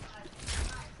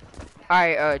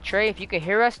 Alright, Trey, if you can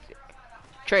hear us.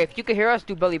 Trey, if you can hear us,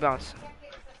 do belly bounce.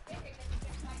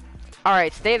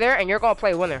 Alright, stay there and you're gonna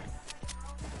play winner.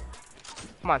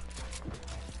 Come on.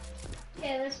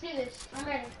 Okay, let's do this. I'm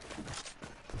ready.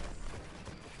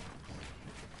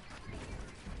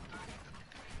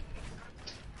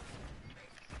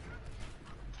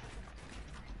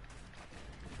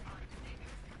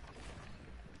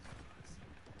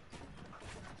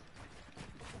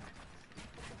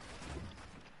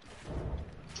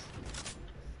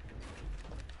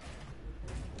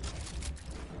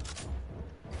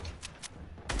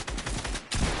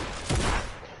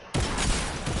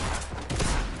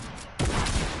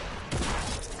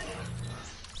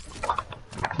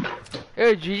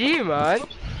 Hey, GG, man.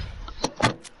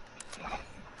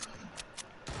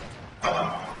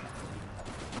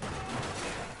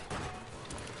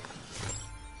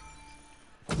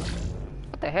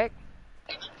 What the heck?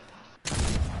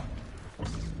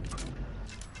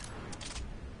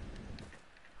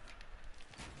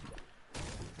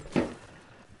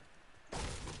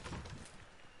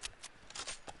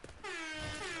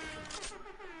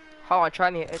 Oh, I'm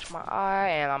trying to itch my eye,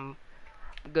 and I'm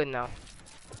good now.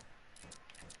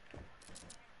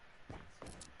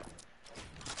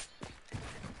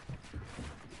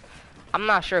 I'm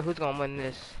not sure who's gonna win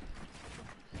this.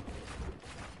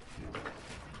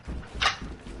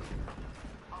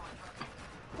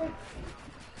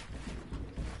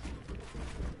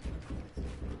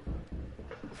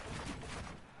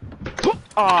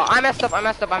 Oh, I messed up.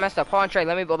 Hold on, Trey.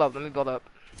 Let me build up.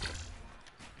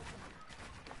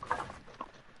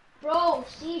 Bro,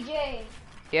 CJ.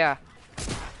 Yeah.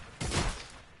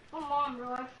 Come on,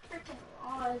 bro. I freaking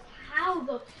lost. How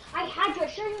the? I had you. I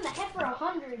shot you in the head for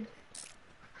 100.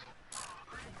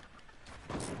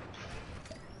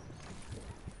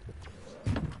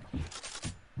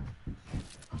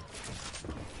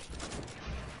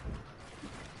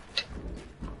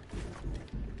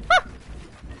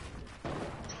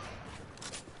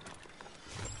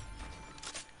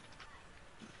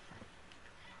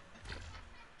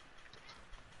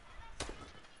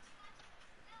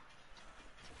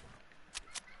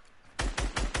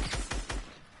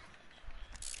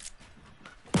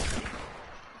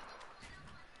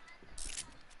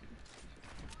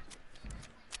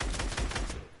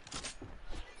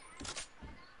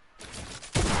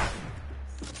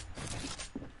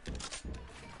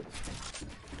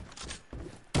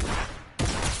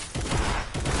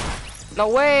 No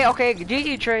way. Okay,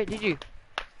 GG, Trey. GG.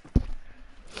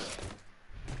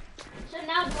 So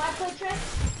now do I play Trey?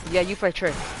 Yeah, you play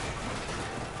Trey.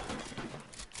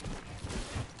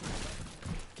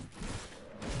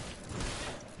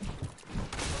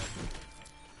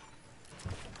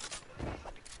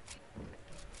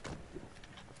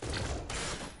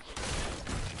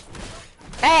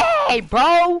 Hey,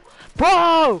 bro!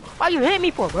 Bro! Why you hit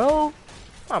me for, bro?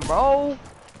 Come on, bro.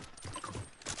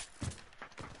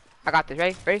 I got this,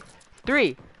 ready? Ready?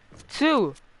 3,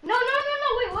 2, No,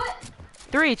 wait, what?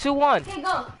 3, 2, 1. Okay,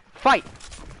 go. Fight!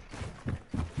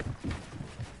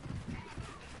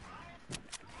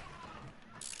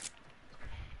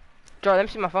 Joe, let me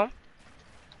see my phone.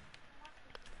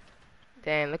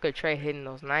 Damn, look at Trey hitting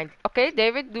those 9. Okay,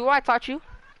 David, do what I taught you.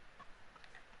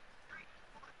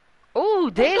 Ooh,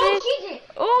 David.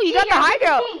 Ooh, you got the high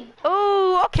ground.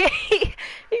 Ooh, okay.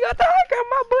 You got the high ground.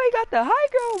 My boy got the high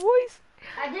ground, boys.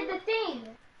 I did the thing.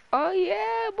 Oh,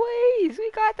 yeah, boys.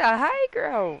 We got the high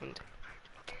ground.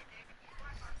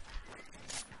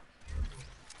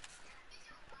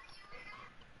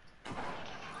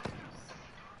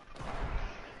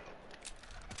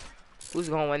 Who's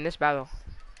gonna win this battle?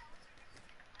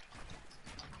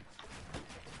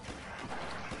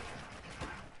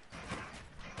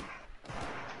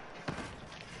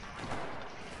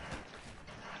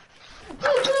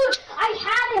 Dude, I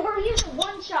had it. We're using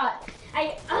one shot.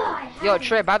 I had Yo, it.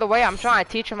 Trey, by the way, I'm trying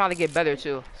to teach him how to get better,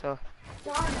 too. So,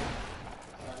 Darn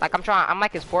it. like, I'm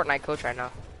like his Fortnite coach right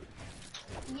now.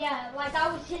 Yeah, like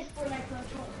I was his Fortnite coach,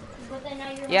 but then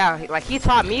now you're. Yeah, like, he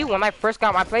taught me when I first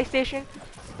got my PlayStation,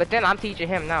 but then I'm teaching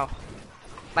him now.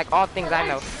 Like, all things I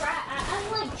know.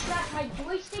 I'm like trapped. My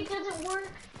joystick doesn't work.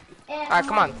 And Alright,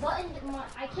 come on.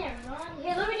 I can't run.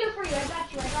 Here, let me do it for you. I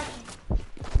got you.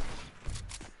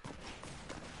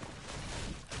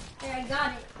 There, I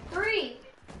got it. 3,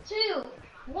 2,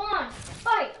 1,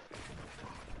 fight.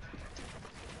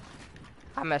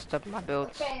 I messed up my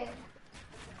builds. Okay.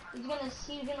 He's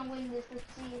gonna win this. Let's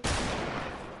see.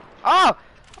 Oh!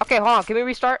 Okay, hold on. Can we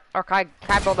restart? Or can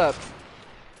I build up?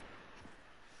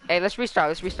 Hey, let's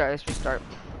restart. Hey,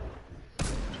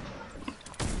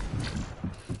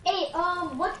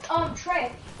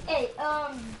 Trey. Hey,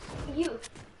 you.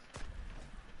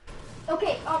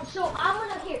 Okay, so I'm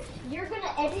gonna you're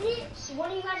gonna edit it. So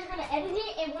one of you guys are gonna edit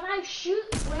it, and when I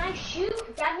shoot,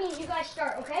 that means you guys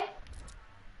start. Okay?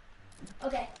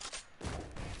 Okay.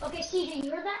 Okay, CJ,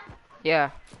 you heard that?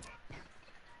 Yeah.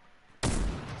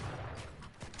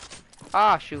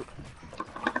 Ah, shoot.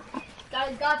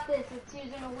 Guys, got this. Let's see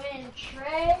who's gonna win.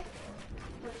 Trey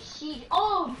or CJ?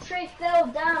 Oh, Trey fell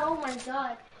down. Oh my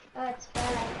god. That's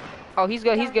bad. Oh, he's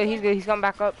good. He's good. He's good. He's coming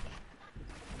back up.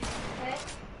 Okay.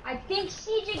 I think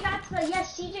CJ got to the,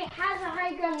 yes, CJ has a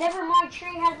high ground. Never mind,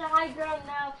 Trey has a high ground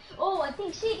now. Oh, I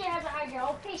think CJ has a high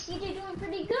ground. Okay, CJ doing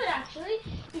pretty good, actually.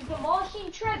 He's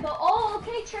demolishing Trey, but, oh,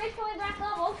 okay, Trey's coming back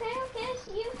up. Okay, I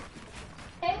see you.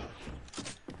 Okay.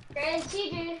 Trey and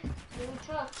CJ, doing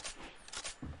tough.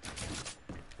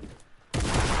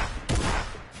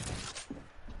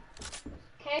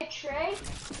 Okay, Trey.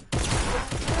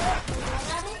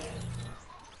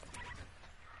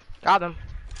 Got him.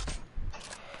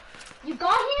 You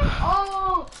got him?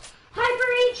 Oh, Hyper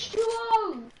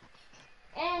H2O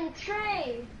and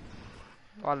Trey.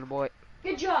 Water boy.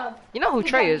 Good job. You know who Good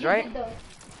Trey job. is, You right? did, though.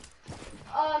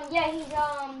 Yeah, he's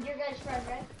your guys' friend,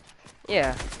 right?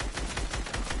 Yeah.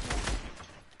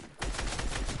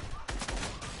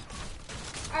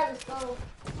 Alright, let's go.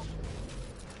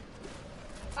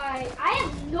 Alright, I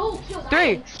have no kills. I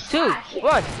 3, am 2, trash.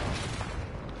 1.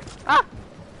 Ah!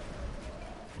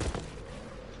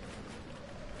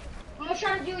 I'm gonna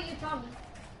try to do what you tell me.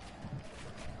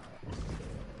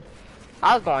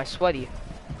 I was going sweaty.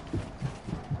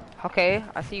 Okay,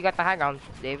 I see you got the high ground,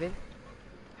 David.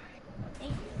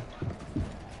 Thank you.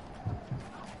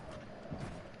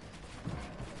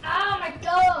 Oh my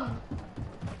god!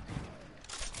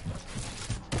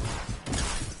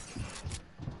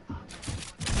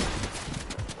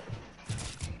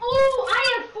 Oh, I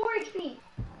have 4 HP.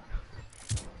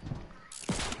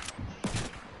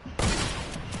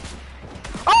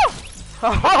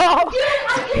 Oh!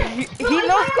 Dude, he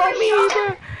knows go me, bro.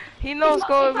 He knows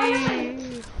go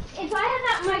me. If I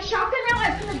had my shotgun out,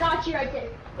 I could have got you right there.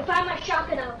 If I had my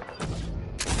shotgun out.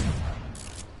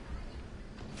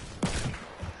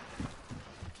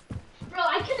 Bro,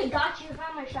 I could have got you if I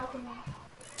had my shotgun out.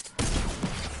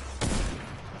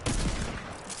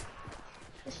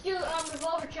 Let's do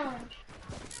revolver challenge.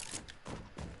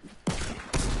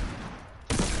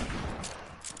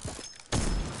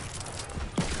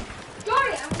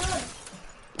 Sorry, I'm good.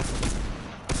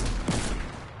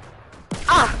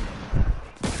 Ah!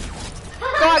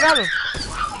 Go, I got him.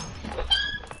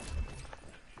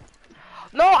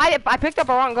 No, I picked up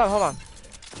a wrong gun. Hold on.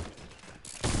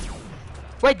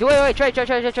 Wait, Trey.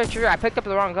 I picked up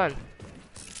the wrong gun.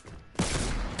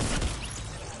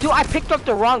 Dude, I picked up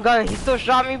the wrong gun. He still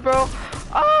shot me, bro.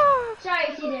 Ah! Sorry,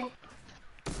 TJ.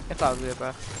 It's all good,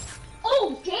 bro.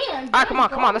 Oh, damn. Alright, come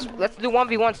on. Let's do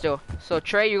 1v1 still. So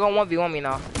Trey, you're gonna 1v1 me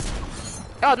now.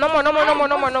 Oh, no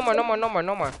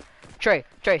more. Trey,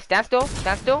 stand still.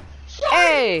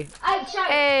 Hey!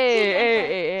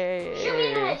 Hey! Shoot me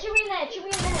in the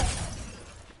head.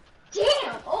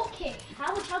 Damn, okay.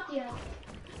 How much health do you have?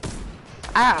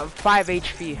 I have 5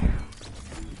 HP.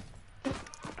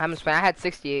 I'm spent. I had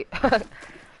 68.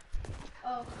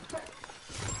 Oh.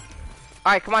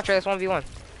 Alright, come on, Trey. Let's 1v1.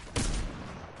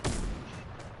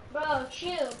 Bro,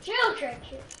 chill, Trey,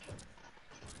 chill.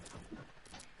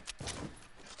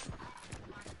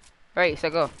 Alright, so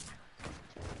go.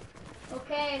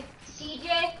 Okay,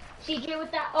 CJ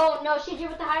with that. Oh no, CJ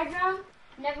with the high ground.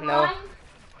 Never No. mind.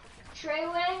 Trey.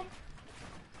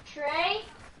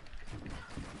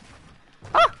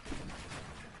 Ah!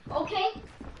 Okay.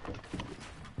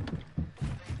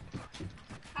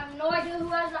 I have no idea who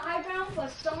has the high ground, but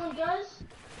someone does,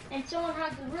 and someone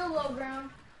has the real low ground.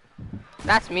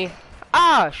 That's me.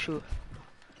 Ah, shoot.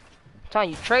 I'm telling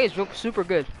you, Trey is super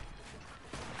good.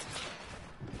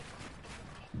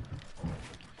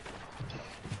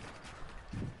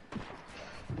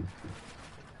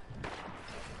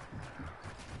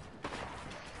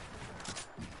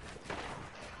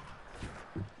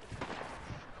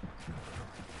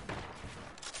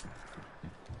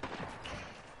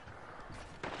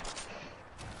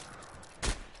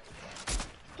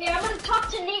 Okay, I'm gonna talk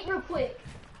to Nate real quick.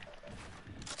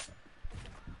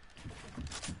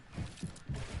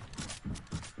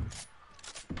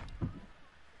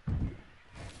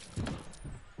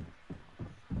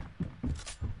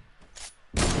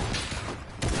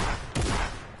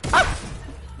 Ah!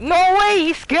 No way,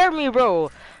 he scared me,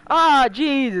 bro. Ah,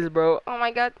 Jesus, bro. Oh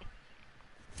my god.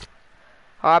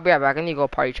 Oh, I'll be right back. I need to go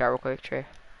party chat real quick, Trey.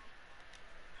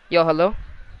 Yo, hello.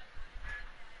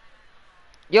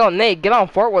 Yo, Nate, get on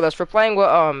fort with us. We're playing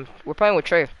with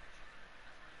Trey.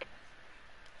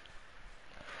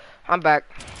 I'm back.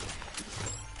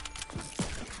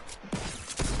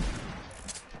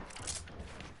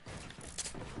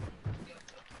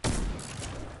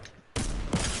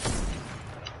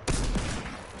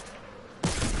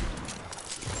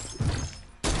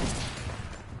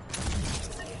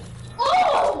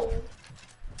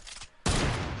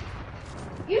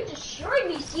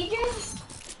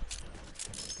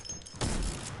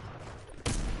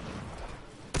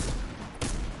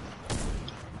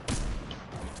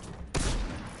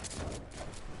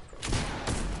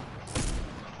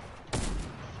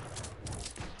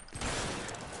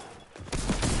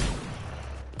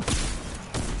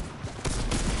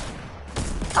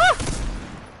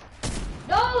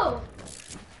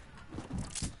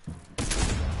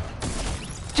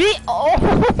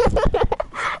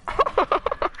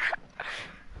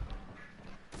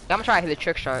 I'm trying to hit a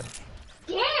trick shot.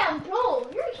 Damn, bro,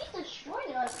 he's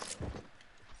destroying us.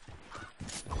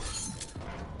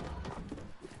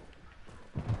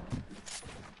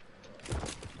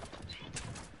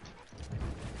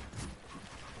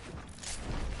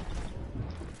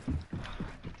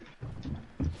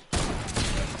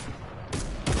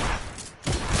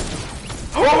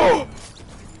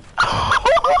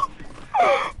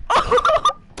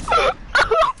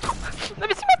 Let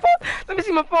me see my phone. Let me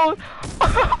see my phone.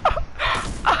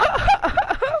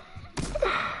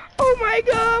 Oh my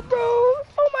god, bro.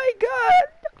 Oh my god.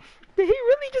 Did he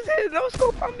really just hit a no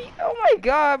scope on me? Oh my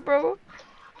god, bro.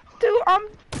 Dude, I'm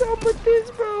done with this,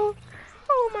 bro.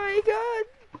 Oh my god.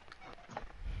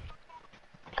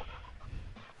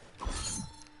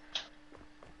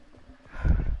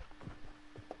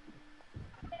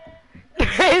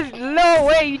 There's no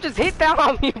way you just hit that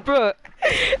on me, bro.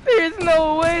 There's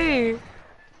no way.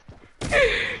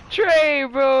 Trey,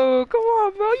 bro. Come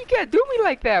on, bro. You can't do me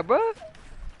like that, bro.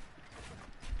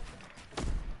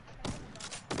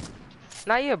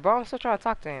 Not yet, bro. I'm still trying to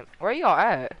talk to him. Where y'all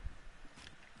at?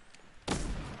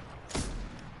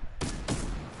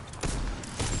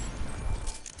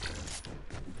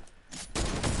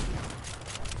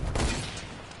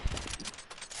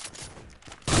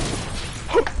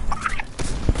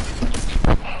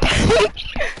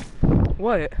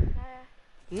 What?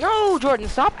 No, Jordan,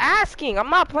 stop asking. I'm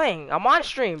not playing. I'm on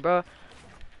stream, bro.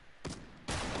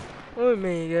 Oh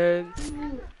my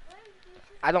god.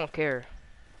 I don't care.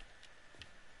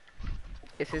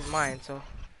 It's his mind, so.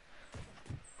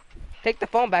 Take the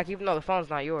phone back, even though the phone's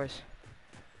not yours.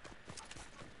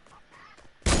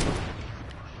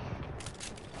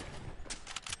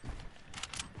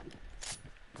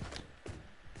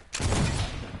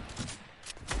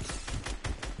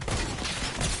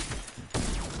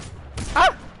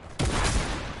 Ah!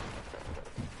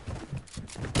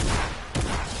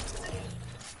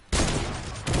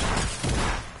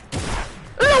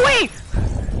 No, wait!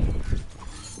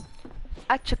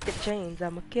 I took the chains,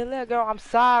 I'm a killer girl, I'm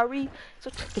sorry. So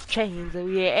took the chains, and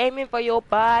we ain't aiming for your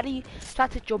body. Try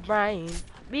to hit your brain.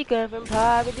 We come from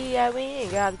poverty, and we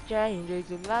ain't got to change.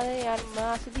 There's a lot of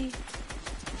animosity.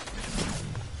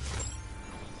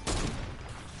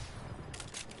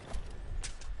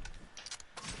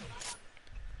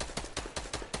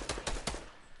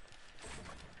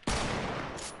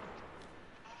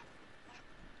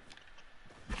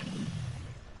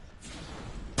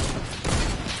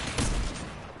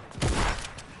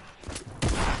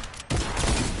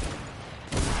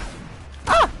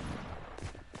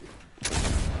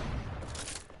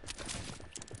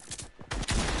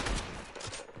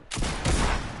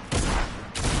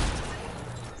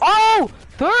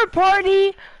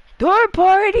 Third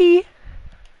party.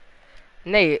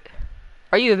 Nate,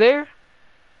 are you there?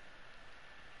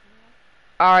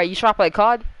 Alright, you try to play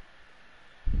COD?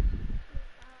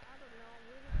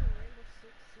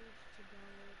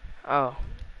 Oh. Hold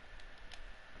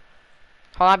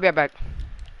on, I'll be right back.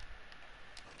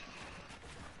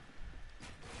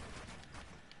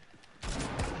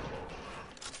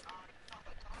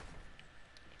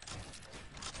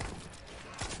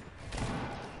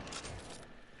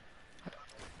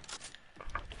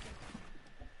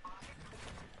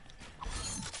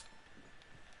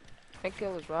 I think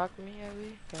it was Rock Me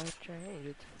Heavy. Gotta change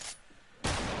it.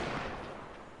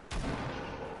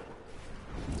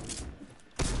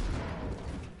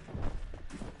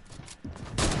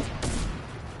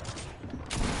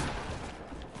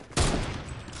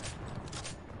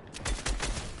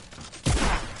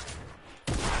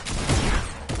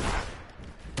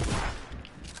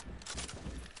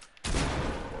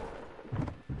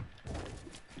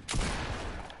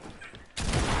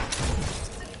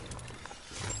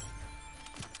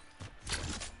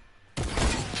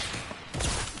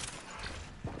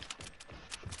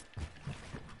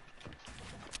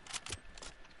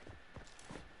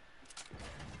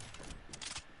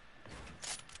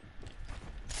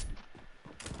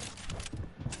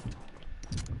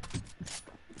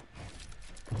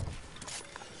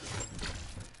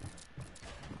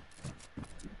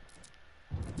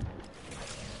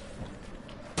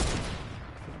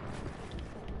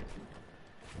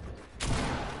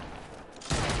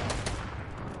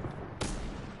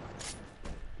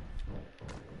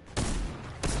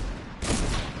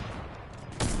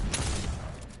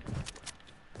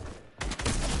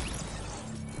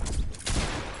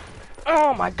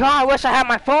 Oh my god, I wish I had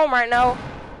my phone right now.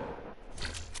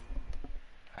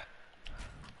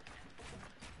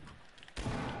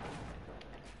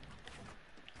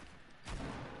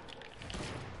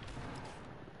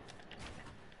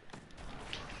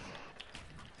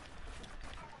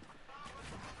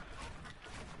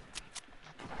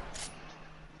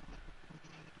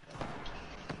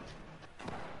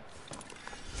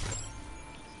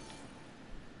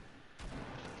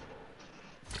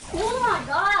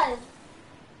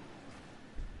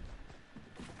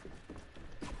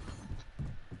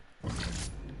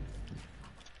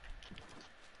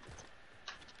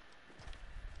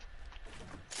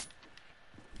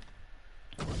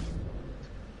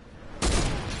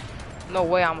 No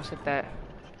way I almost hit that.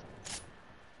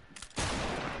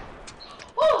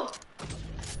 Oh!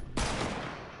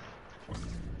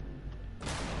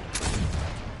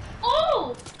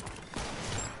 Oh!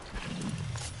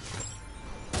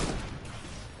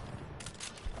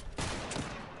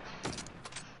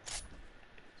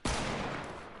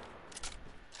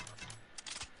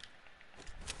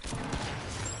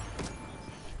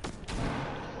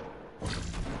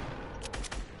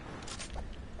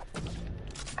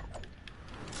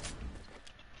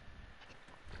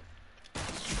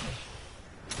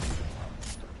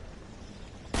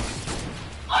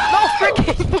 No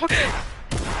freaking!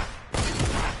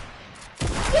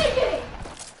 JJ!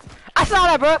 I saw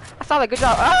that, bro. I saw that. Good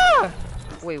job. Ah!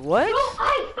 Wait, what?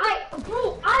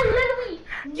 Bro, I literally.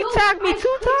 You tagged me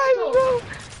 2 times, bro.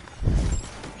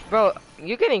 Bro,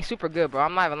 you're getting super good, bro.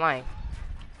 I'm not even lying.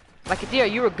 Like, Katia,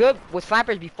 you were good with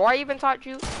snipers before I even taught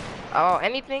you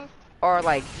anything? Or,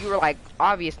 like, you were, like,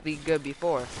 obviously good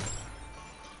before?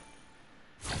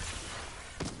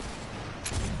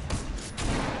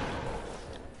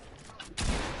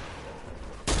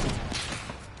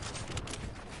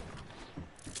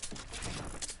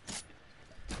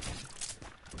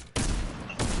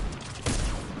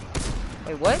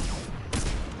 Wait, what?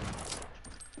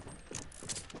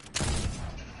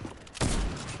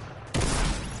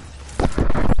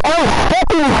 Oh,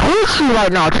 fucking hate you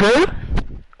right now, Trey.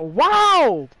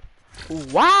 Wow.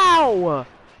 Wow.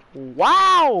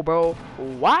 Wow, bro.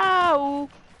 Wow.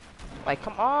 Like,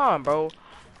 come on, bro.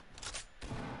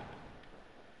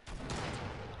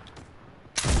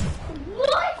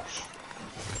 What?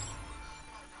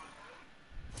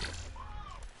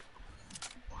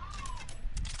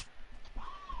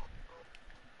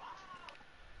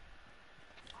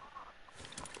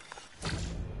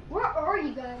 Where are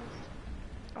you guys?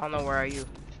 I don't know, where are you?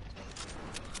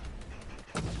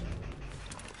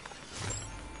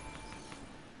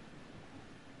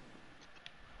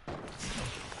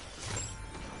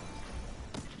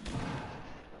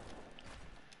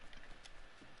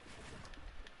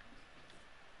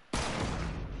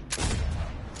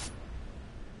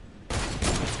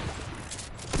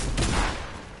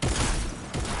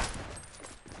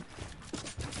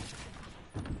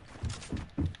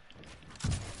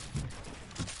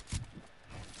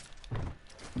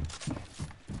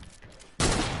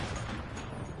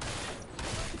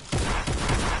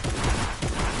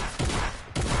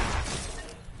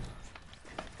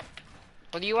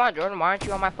 What do you want, Jordan? Why aren't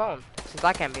you on my phone? Since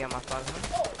I can't be on my phone,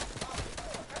 huh?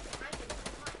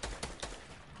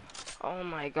 Oh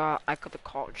my god, I could have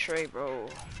called Trey, bro.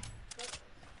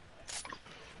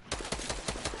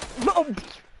 No!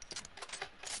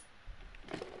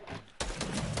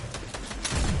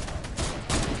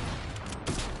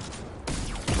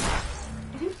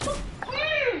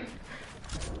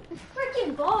 The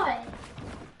freaking bot.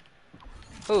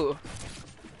 Who?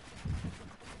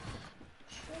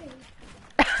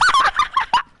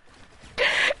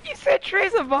 You said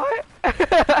Trey's a bot?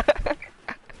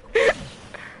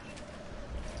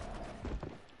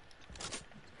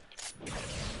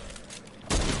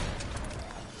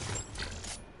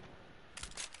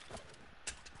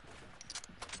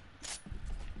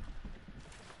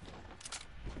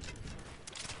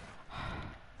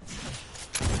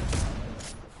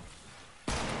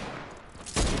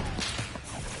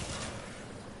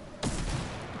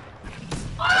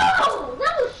 Oh,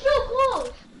 that was so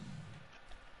close.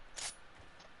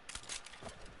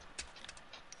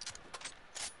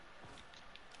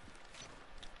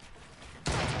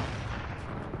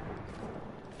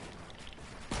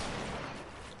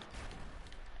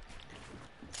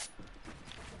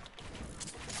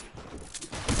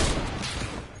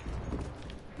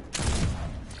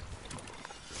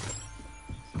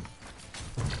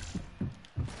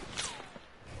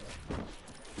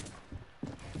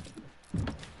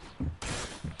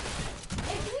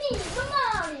 It's me,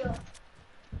 Mario.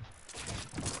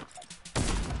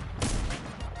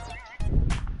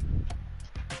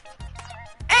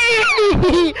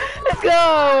 Hey! Let's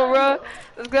go, bro.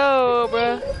 Let's go,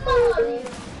 bro. Mario.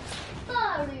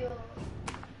 Mario.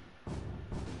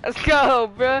 Let's go,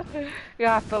 bro. You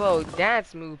got a fellow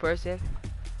dance move person.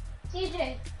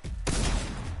 TJ.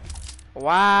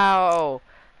 Wow.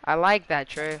 I like that,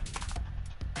 Trey.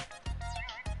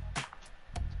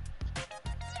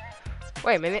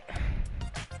 Wait a minute.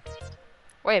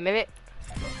 Wait a minute.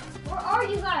 Where are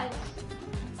you guys?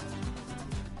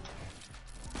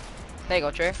 There you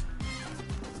go, Trey.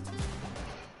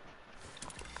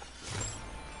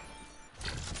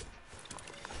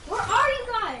 Where are you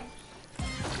guys?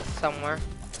 Somewhere.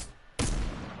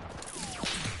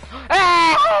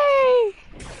 Hey!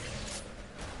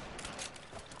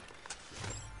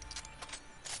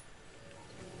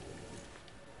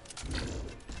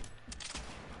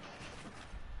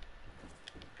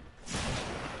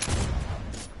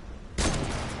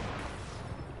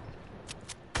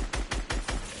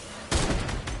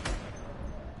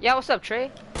 Yeah, what's up,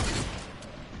 Trey?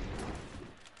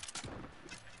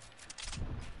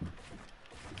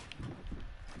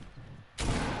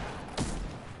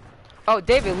 Oh,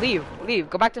 David, leave.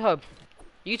 Go back to hub.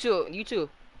 You too,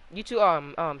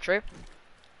 Trey.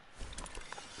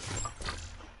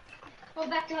 Go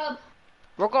back to hub.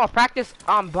 We're gonna practice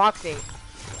boxing.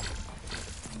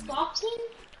 Boxing?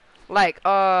 Like,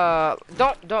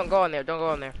 don't go in there. Don't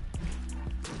go in there.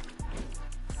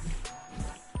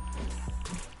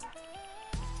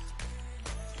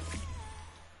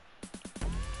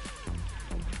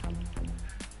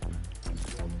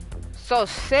 So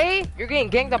say you're getting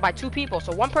ganged up by 2 people,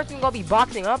 so one person's gonna be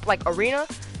boxing up like arena,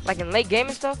 like in late game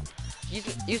and stuff,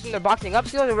 using their boxing up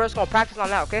skills, and we're just gonna practice on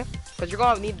that, okay? Because you're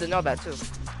gonna need to know that too.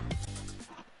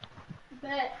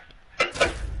 Bet.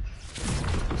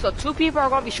 So 2 people are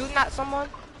gonna be shooting at someone,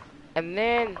 and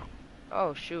then,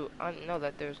 oh shoot, I didn't know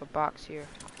that there's a box here.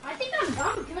 I think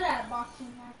I'm good at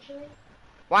boxing actually.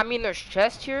 Well, I mean there's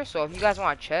chest here, so if you guys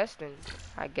want a chest, then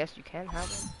I guess you can have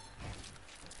it.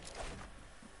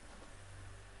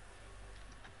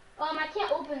 I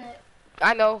can't open it.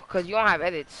 I know, cause you don't have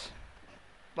edits.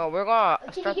 But we're gonna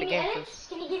start the game first.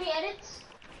 Can you give me edits?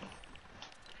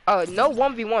 No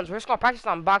 1v1s. We're just gonna practice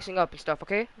on boxing up and stuff,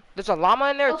 okay? There's a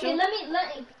llama in there too.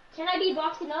 Okay, can I be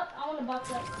boxing up? I wanna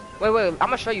box up. Wait, I'm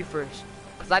gonna show you first.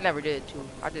 Cause I never did it too.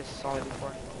 I just saw it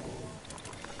before.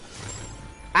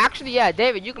 Actually, yeah,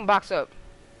 David, you can box up.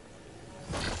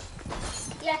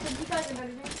 Yeah, so you guys are better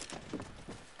than me.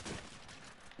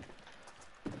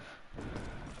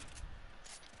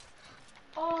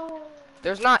 Oh.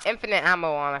 There's not infinite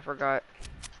ammo on, I forgot.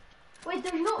 Wait,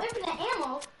 there's no infinite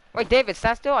ammo? Wait, David,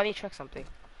 stand still. I need to check something.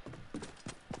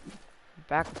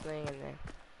 Back thing and then.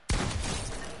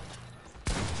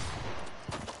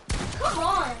 Come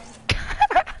on.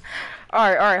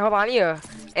 Alright, hold on. I need to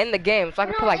end the game so I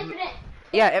can put like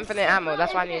infinite ammo.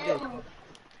 That's what I need to do.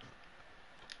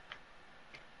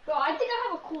 Bro, I think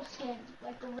I have a cool skin.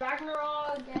 Like the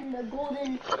Ragnarok and the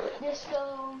Golden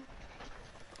Disco.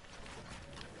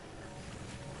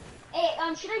 Hey,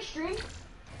 should I stream?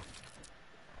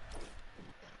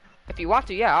 If you want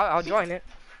to, yeah, I'll join it.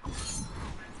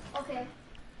 Okay.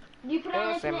 Do you put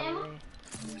on infinite ammo?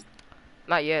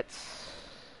 Not yet.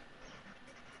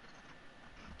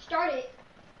 Start it.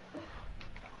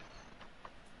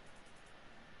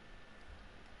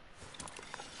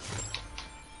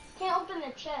 Can't open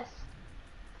the chest.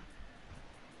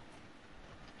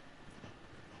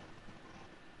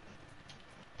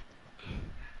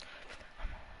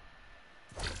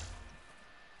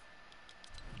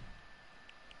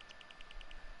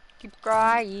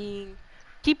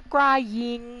 Keep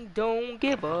crying, don't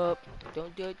give up,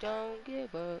 don't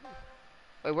give up.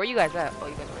 Wait, where you guys at? Oh,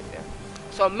 you guys are right there.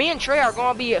 So me and Trey are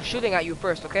gonna be shooting at you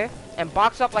first, okay? And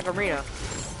box up like arena,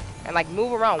 and like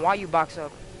move around while you box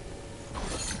up.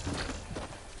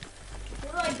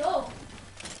 Where do I go?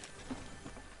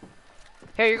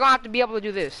 Here, you're gonna have to be able to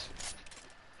do this.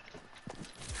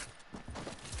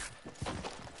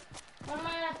 What am I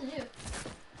gonna have to do?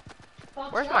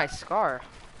 Box Where's up? my scar?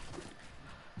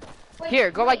 Wait,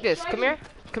 Here, go like wait, this. should I Come do- here.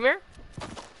 Come here.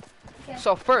 Okay.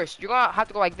 So first, you're gonna have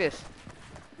to go like this.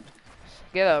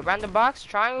 Get a random box,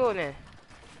 triangle, and then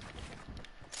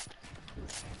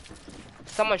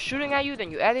someone's shooting at you,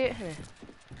 then you edit.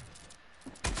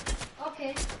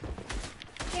 Okay.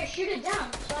 Here, shoot it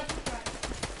down so I can try.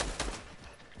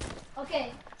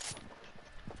 Okay.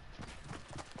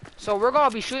 So we're gonna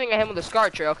be shooting at him with a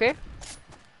scar tray, okay?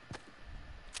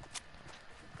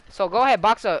 So go ahead,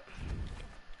 box up.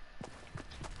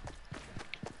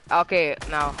 Okay,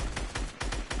 now.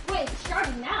 Wait, it's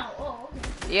starting now. Oh,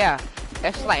 okay. Yeah,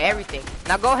 that's just like everything.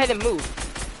 Now go ahead and move.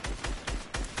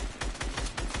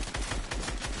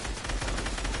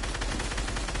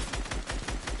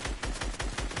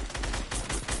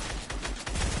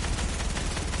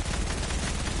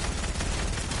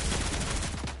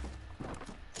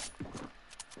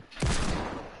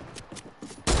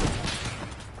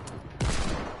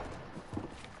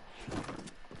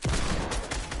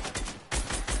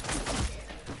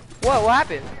 What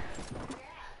happened?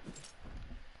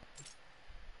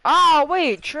 Oh,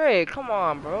 wait, Trey, come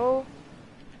on, bro.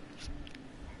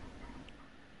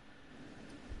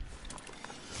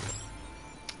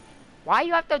 Why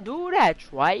you have to do that,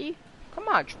 Trey? Come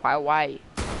on, Trey, why?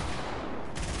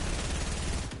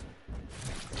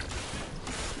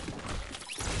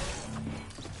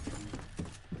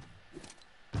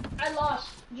 I lost.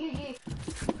 GG.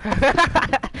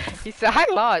 He said, I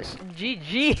lost.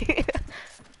 GG.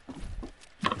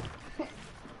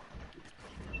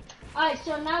 Alright,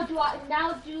 so now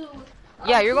do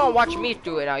Yeah, you're gonna watch me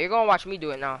do it now. You're gonna watch me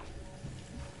do it now.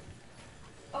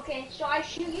 Okay, so I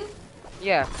shoot you?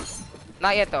 Yeah.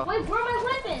 Not yet though. Wait, where are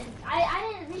my weapons?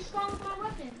 I didn't respawn with my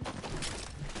weapons.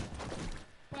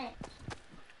 Thanks.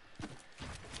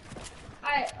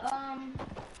 Alright,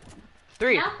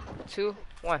 3, now? 2,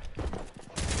 1.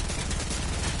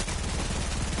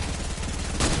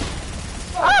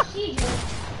 Oh,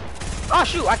 CJ. Oh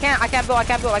shoot! I can't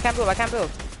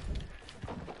build.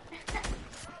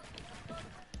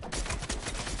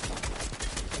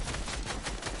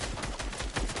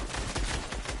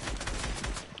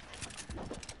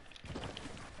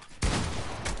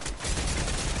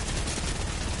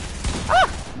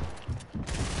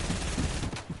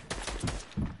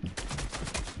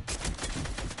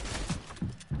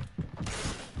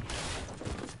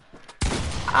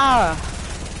 Ah!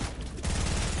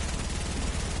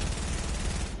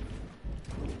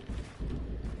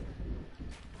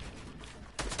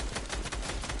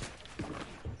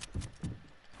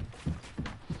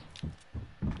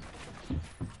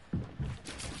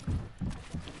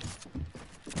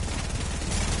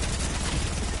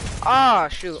 Oh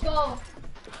shoot. Go.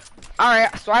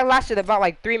 Alright, so I lasted about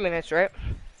like 3 minutes, right?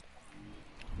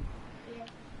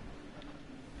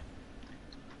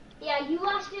 Yeah, you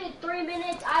lasted 3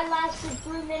 minutes, I lasted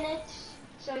 3 minutes.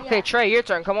 So yeah. Okay, Trey, your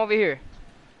turn. Come over here.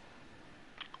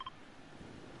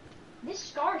 This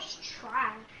scar's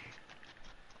trash.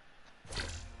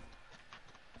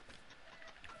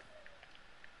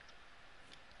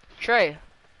 Trey.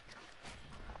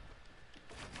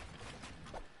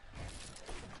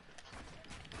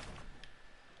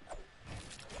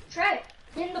 Trey,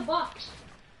 get in the box.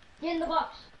 Get in the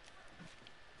box.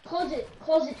 Close it,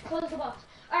 close the box.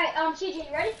 Alright, CJ,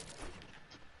 you ready?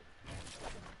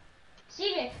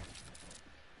 CJ,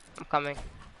 I'm coming.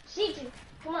 CJ,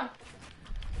 come on.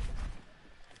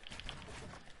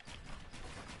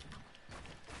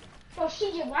 Oh,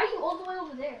 CJ, why are you all the way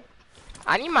over there?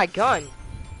 I need my gun.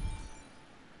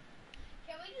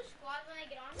 Can we do squads when I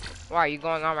get on? Why are you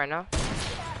going on right now?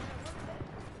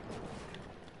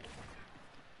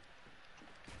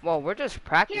 Well, we're just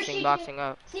practicing CJ. boxing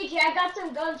up. CJ, I got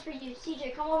some guns for you.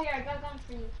 CJ, come over here, I got guns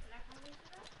for you. Can I come into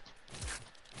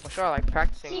that? We're sure like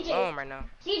practicing CJ. alone right now.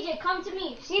 CJ, come to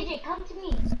me. CJ, come to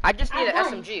me. I just need I an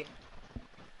won. SMG.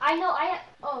 I know,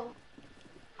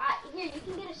 here, you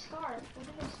can get a scar. We'll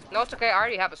get a scar. No, it's okay. I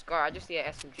already have a scar. I just need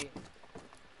an SMG.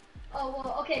 Oh,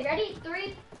 well, okay, ready?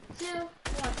 3, 2, 1.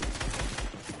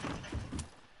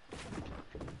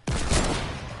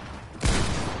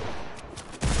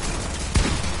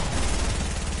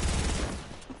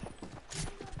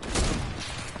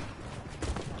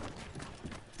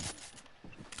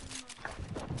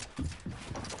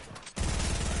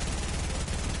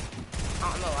 I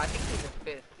don't know. I think he's a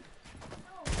 5th.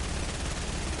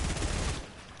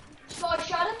 So I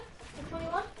shot him for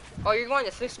 21? Oh, you're going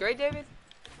to 6th grade, David?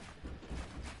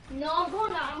 No, I'm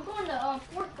going to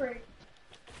 4th grade.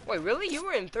 Wait, really? You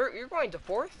were in 3rd? You're going to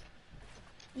 4th?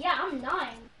 Yeah, I'm 9.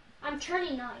 I'm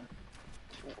turning 9.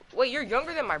 Wait, you're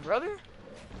younger than my brother?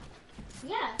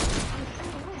 Yeah, I'm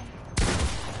turning 9.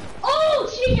 Oh,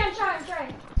 shit, I'm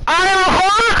trying. I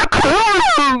have a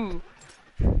clue!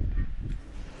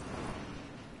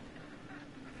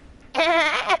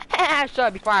 Shut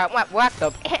up before I whack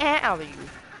the out of you.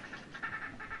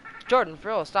 Jordan, for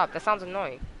real, stop. That sounds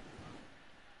annoying.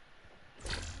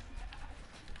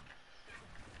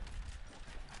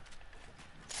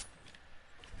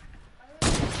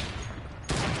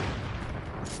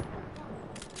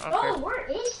 Okay. Oh, where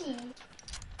is he?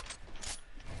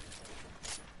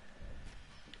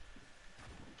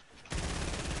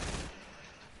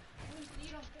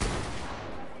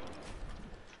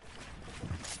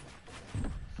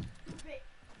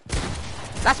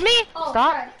 That's me! Oh,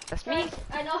 Stop! sorry. That's Sorry. me!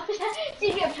 I know.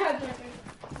 CJ, I'm trying.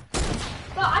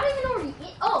 Bro, I don't even know where he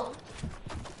is. Oh.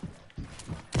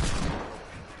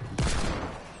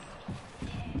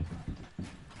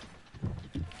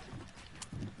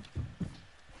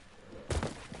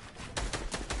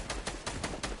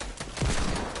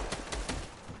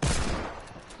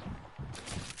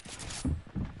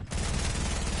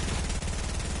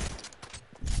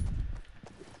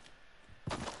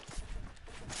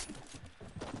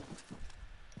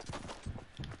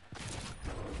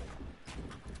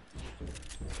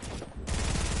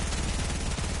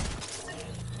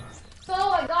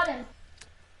 Oh, I got him.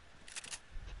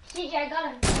 CJ, I got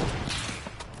him.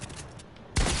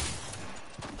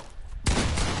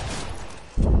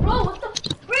 Bro, what the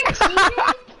frick, CJ?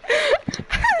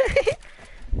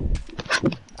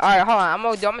 Alright, hold on. I'm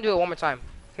gonna do it one more time.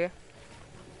 Okay?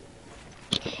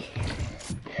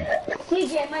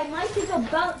 CJ, my mic is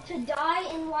about to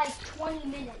die in like 20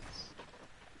 minutes.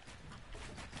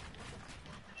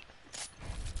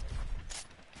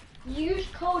 Use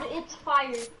code it's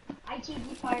fire.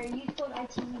 ITV fire. Use code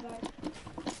ITV fire.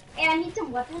 Hey, I need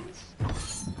some weapons.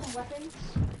 Some weapons.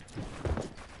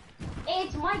 Hey,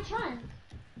 it's my turn.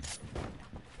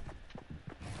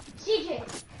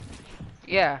 CJ.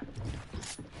 Yeah.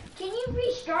 Can you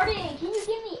restart it and can you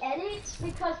give me edits?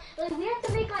 Because like we have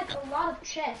to make like a lot of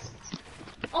chests.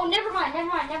 Oh, never mind.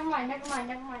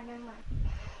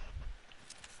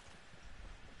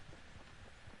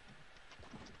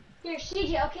 Here,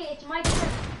 CJ, okay, it's my turn.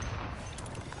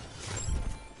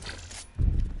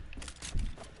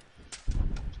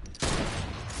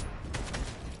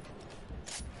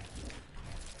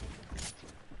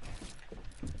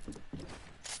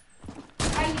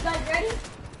 Are you guys ready?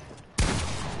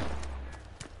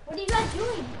 What are you guys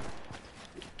doing?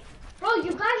 Bro,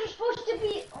 you guys are supposed to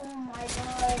be... Oh my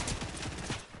god.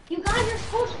 You guys are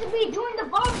supposed to be doing the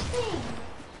box thing.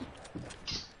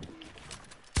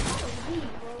 Leave,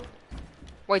 bro.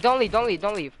 Wait, don't leave.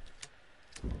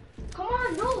 Come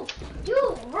on, no.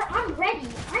 Dude, I'm ready.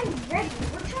 We're trying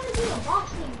to do the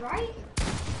box thing, right?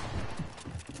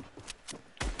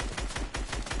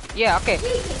 Yeah, okay.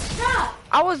 CJ, stop.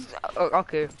 I was...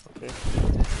 okay.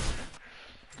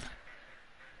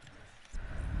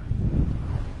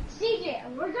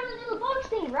 CJ, we're gonna do the box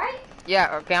thing, right?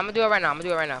 Yeah, okay, I'm gonna do it right now.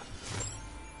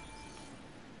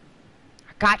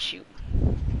 I got you.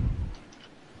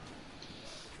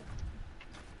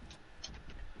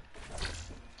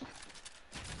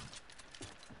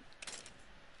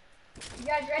 You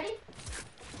guys ready?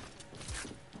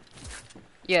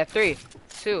 Yeah, 3,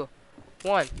 2,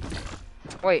 1.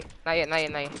 Wait, not yet.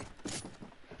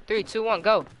 3, 2, 1,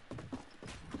 go.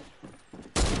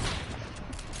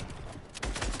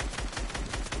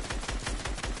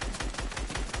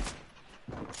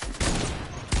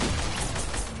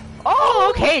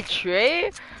 Oh, okay,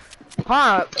 Trey.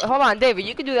 Hold on, David.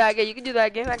 You can do that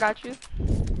again. I got you.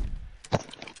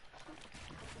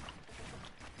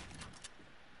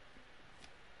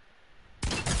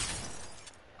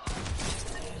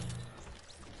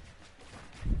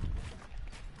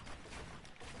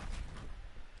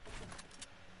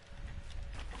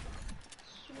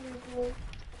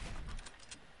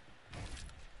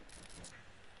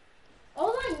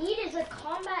 All I need is a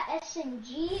combat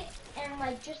SMG and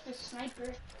like just a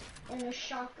sniper and a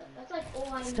shotgun. That's like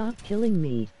all I need. Stop killing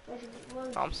me.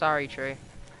 I'm sorry, Trey.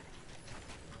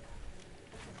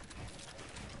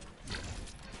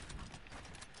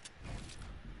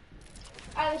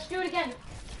 Alright, let's do it again.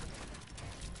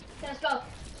 Let's go.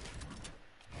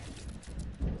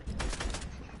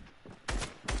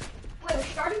 Wait, we're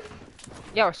starting?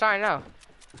 Yeah, we're starting now.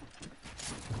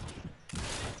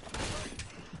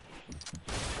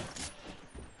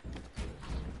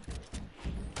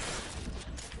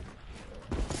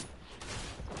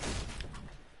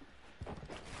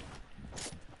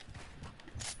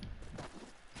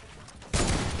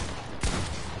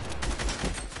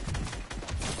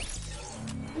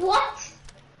 What?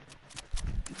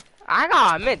 I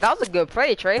gotta admit, that was a good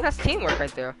play, Trey. That's teamwork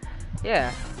right there.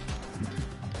 Yeah.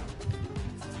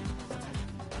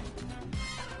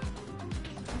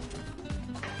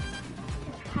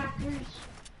 Hackers.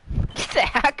 The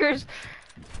hackers.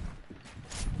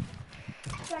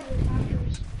 Guys are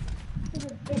hackers. These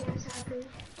are big ass hackers.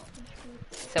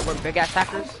 Said we're big ass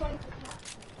hackers.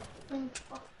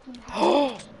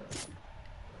 Oh.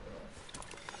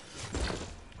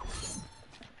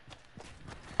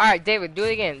 Alright, David, do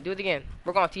it again.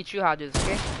 We're gonna teach you how to do this,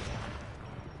 okay?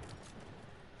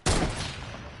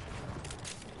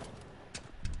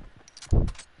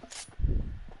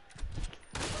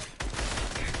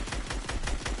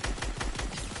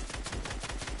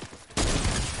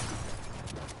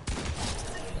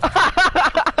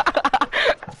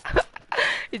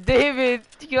 David,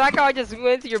 you like how I just went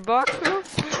into your box, bro?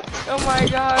 Oh my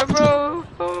god, bro.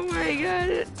 Oh my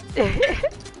god.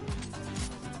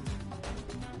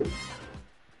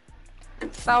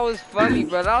 That was funny,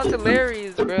 bro. That was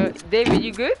hilarious, bro. David,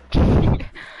 you good?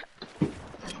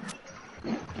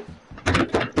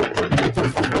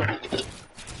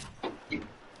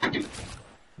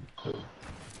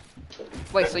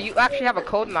 Wait, so you actually have a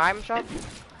code in the item shop?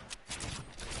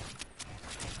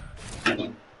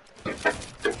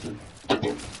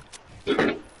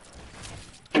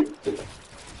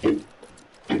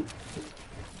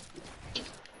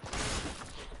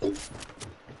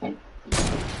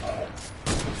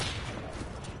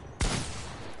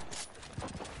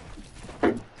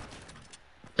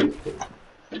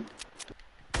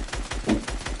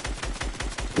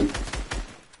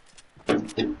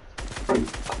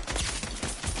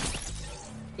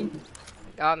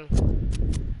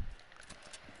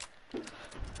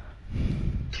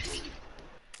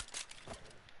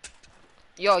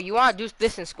 Yo, you wanna do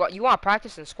this in squad? You wanna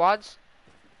practice in squads?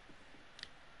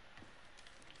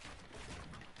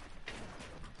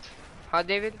 Huh,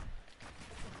 David?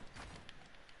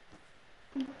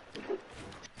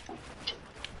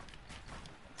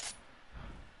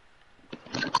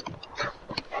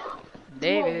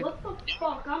 David. Bro, what the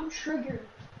fuck? I'm triggered.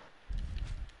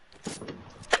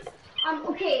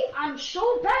 I'm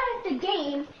so bad at the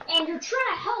game, and you're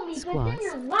trying to help me, but then Squats.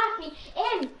 you're laughing,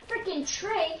 and freaking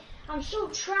Trey, I'm so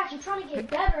trash, I'm trying to get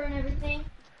better and everything.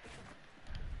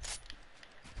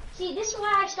 See, this is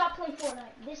why I stopped playing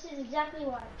Fortnite. This is exactly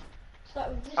why.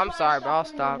 I'm sorry, bro. I'll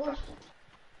stop.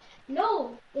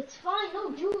 No, it's fine.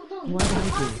 No, dude, no. You What can't I do?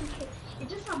 concentrate. You're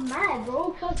just not mad,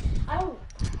 bro, because I don't...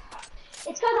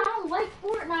 It's because I don't like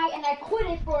Fortnite, and I quit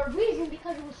it for a reason,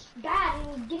 because it was bad,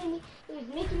 and it was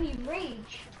making me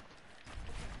rage.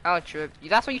 I don't trip.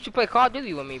 That's why you should play Call of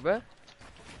Duty with me, bro.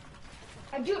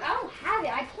 Dude, I don't have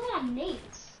it. I play on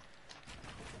Nate's.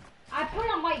 I play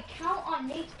on my account on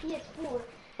Nate's PS4.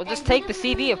 Well, just take the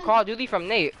CD of Call of Duty from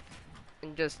Nate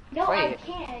and just No, play I it.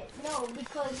 can't. No,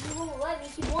 because he won't let me.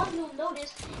 He wants you'll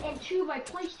notice, and two, my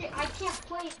PlayStation, I can't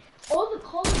play. All the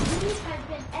Call of Duties have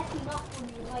been effing up for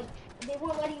me. Like, they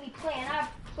weren't letting me play, and I have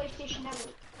PlayStation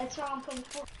Network. That's how I'm playing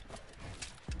for.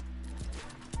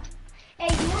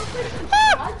 Hey, you wanna play some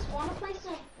squads? Wanna play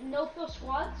some no-fill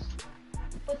squads?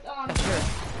 With, Sure.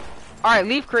 Alright,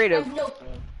 leave creative.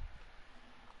 no-fill.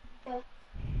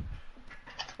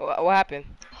 What happened?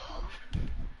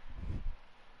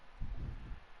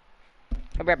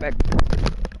 I'll be right back.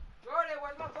 Jordan,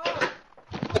 where's my phone?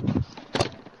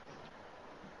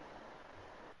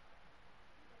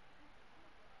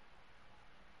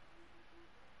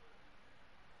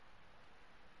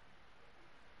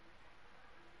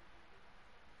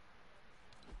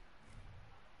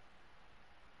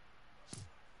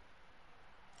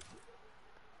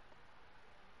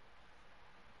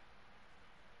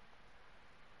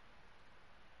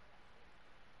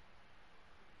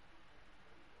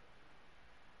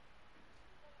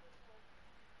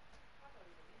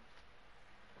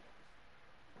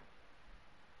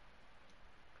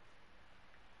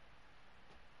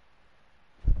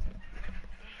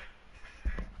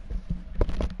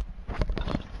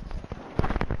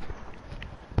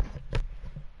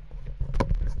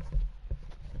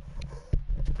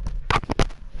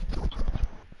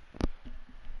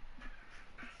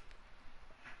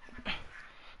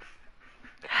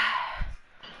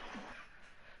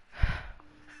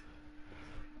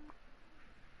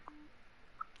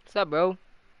 What's up, bro?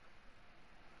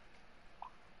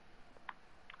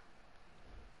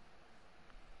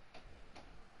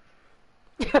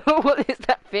 What is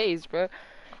that face, bro?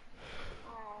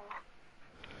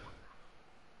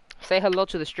 Say hello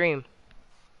to the stream.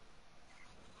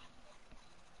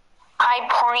 Hi,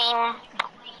 Preem.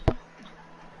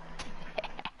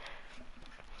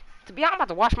 To be honest, I'm about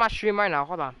to watch my stream right now.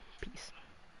 Hold on. Peace.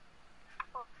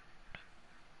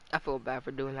 I feel bad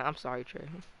for doing that. I'm sorry, Trey.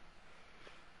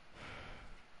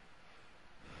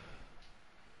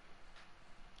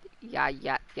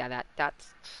 Yeah,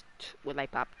 that's what I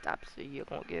popped up, so you're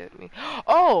gonna get me.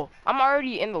 Oh, I'm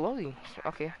already in the loading.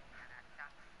 Okay.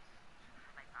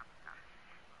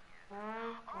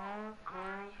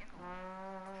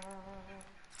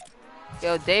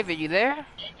 Yo, David, you there?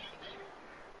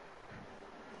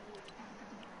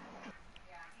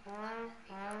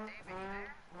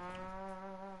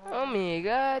 Oh my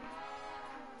god.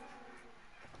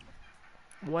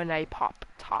 When I pop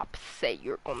top, say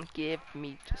you're gonna give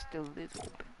me just a little bit.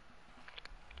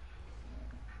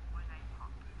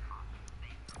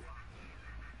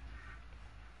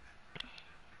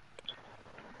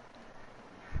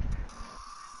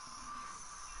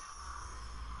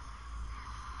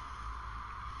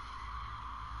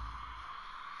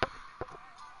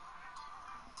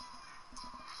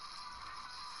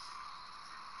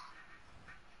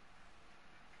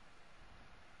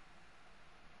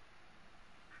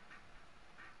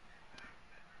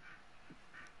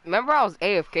 Remember I was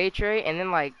AFK, Trey, and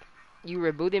then like you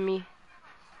rebooted me,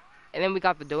 and then we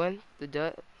got the dud.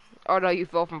 Oh no, you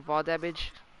fell from fall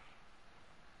damage.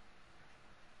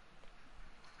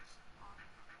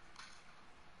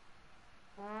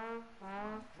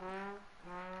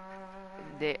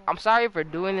 I'm sorry for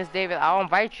doing this, David. I'll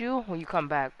invite you when you come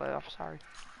back, but I'm sorry.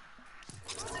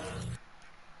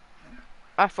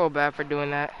 I feel bad for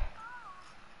doing that.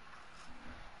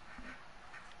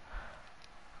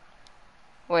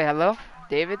 Wait, hello?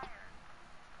 David?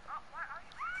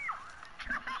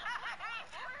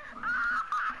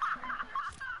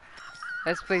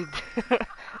 Let's play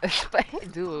let's play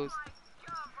duos.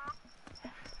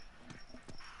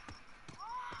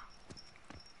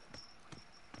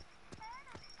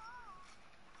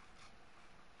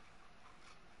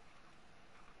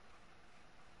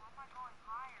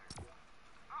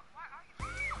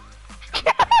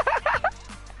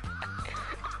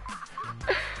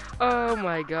 Oh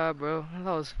my god, bro.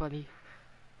 That was funny.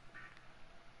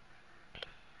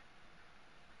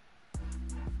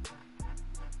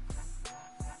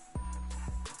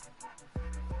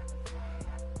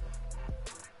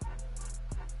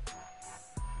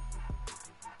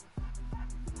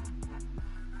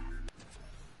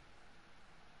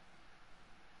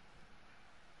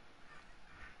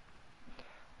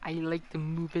 I like to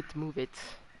move it, move it.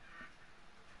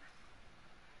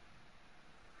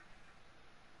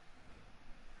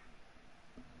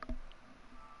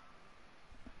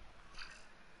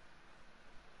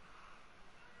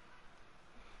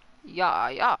 Yeah,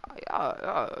 yeah, yeah,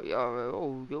 yeah, yeah,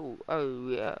 oh, yo,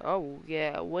 oh,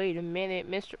 yeah, wait a minute,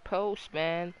 Mr.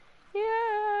 Postman.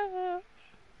 Yeah.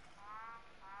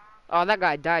 Oh, that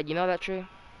guy died, you know that tree?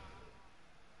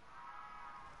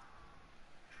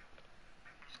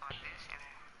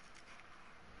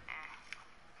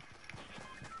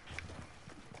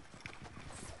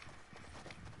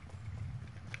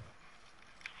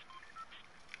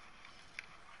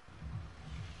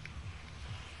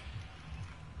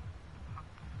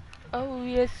 Oh,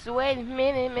 yes, wait a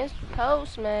minute, Mr.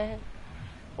 Postman.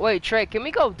 Wait, Trey, can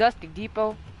we go Dusty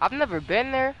Depot? I've never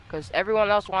been there, because everyone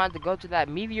else wanted to go to that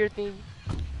meteor thing.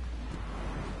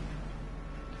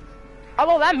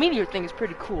 Although that meteor thing is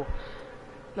pretty cool.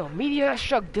 No, meteor that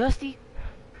struck Dusty.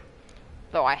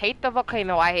 Though I hate the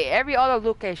volcano, I hate every other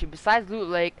location besides Loot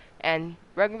Lake and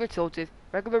regular Tilted,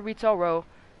 regular Retail Row,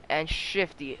 and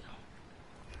Shifty.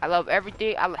 I love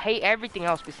everything, I hate everything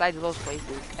else besides those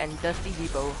places, and Dusty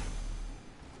Depot.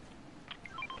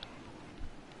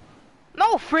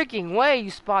 No freaking way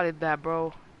you spotted that,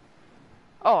 bro.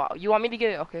 Oh, you want me to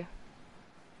get it? Okay.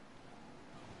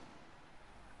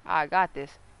 I got this.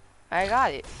 I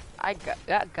got it. I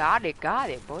got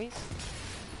it, boys.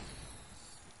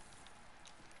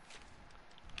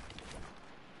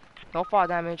 No fall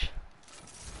damage.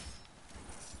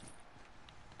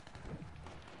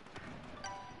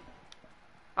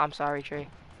 I'm sorry, Trey.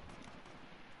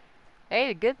 Hey,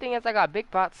 the good thing is I got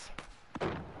big pots.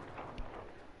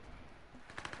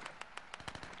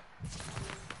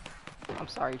 I'm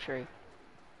sorry, Trey.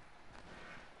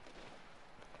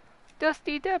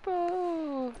 Dusty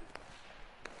Depot!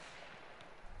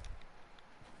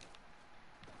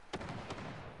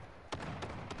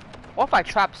 What if I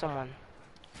trap someone?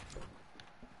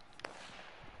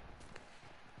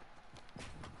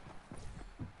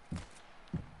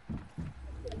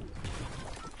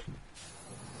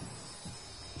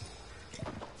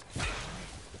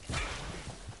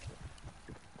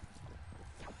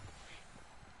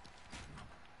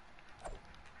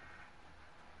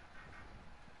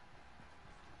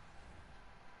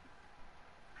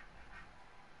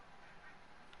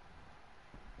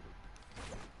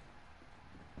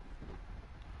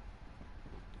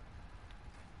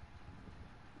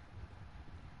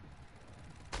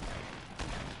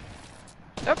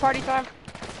 No party time.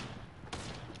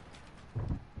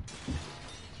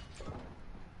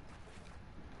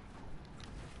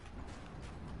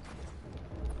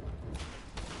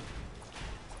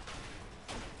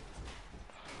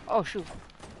 Oh shoot.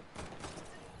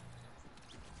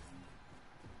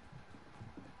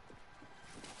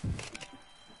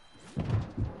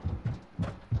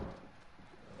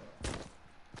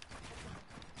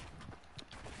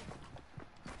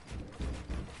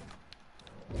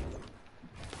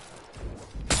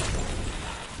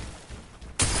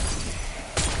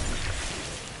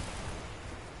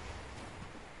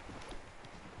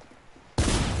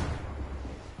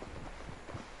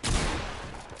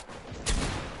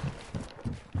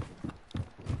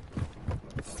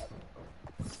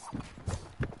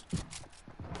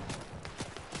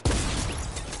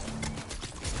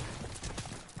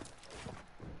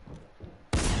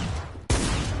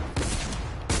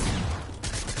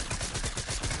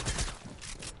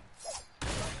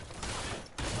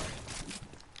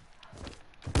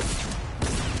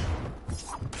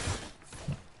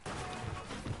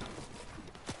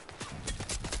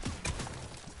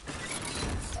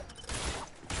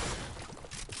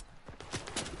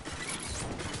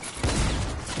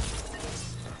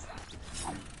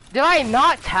 Did I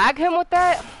not tag him with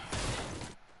that?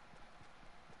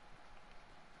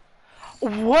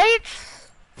 What?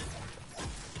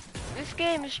 This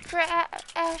game is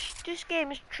trash. This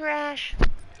game is trash.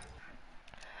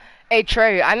 Hey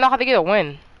Trey, I know how to get a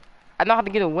win. I know how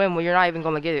to get a win when you're not even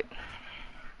gonna get it.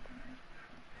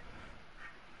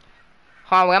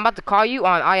 Hold on, wait, I'm about to call you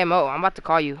on IMO. I'm about to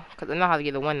call you, because I know how to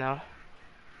get a win now.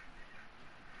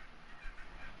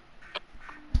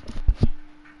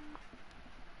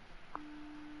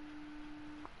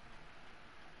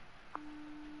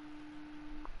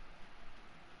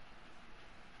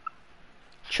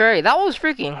 Trey, that was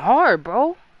freaking hard,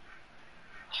 bro.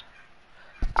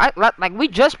 Like we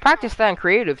just practiced that in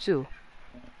creative too.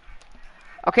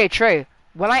 Okay, Trey,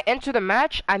 when I enter the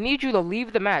match, I need you to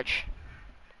leave the match.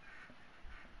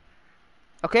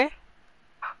 Okay?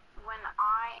 When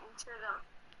I enter the...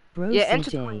 Bro Yeah,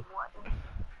 enter CJ. Wait, what?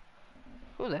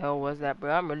 Who the hell was that,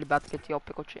 bro? I'm really about to get to your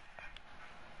pickle chip.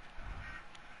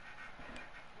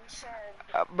 You said...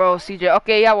 Bro, CJ.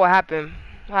 Okay, yeah, what happened?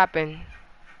 What happened?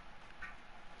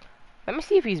 Let me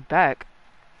see if he's back.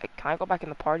 Like, can I go back in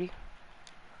the party?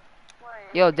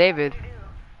 Wait, Yo, what David. did you do?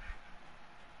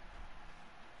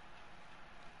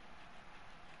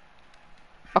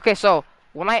 Okay, so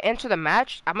when I enter the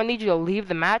match, I'm gonna need you to leave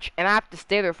the match, and I have to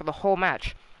stay there for the whole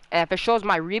match. And if it shows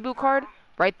my reboot card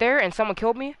right there, and someone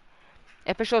killed me,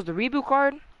 if it shows the reboot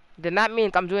card, then that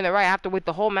means I'm doing it right. I have to wait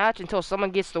the whole match until someone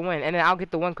gets the win, and then I'll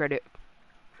get the win credit.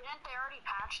 Didn't they already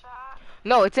patch that?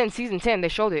 No, it's in season 10. They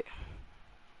showed it.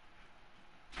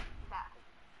 That...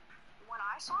 When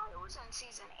I saw it, it was in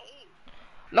season 8.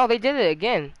 No, they did it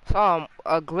again. So,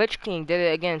 Glitch King did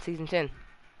it again in season 10.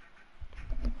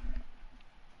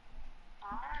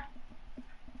 Alright.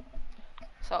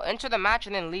 So enter the match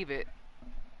and then leave it.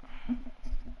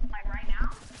 Like right now?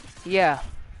 Yeah.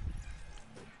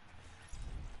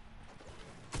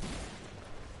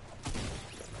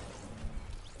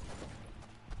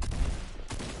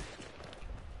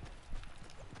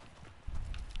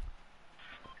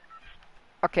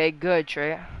 Okay, good,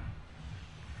 Trey.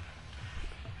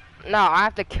 No, I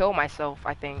have to kill myself,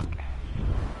 I think.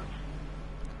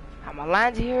 I'm gonna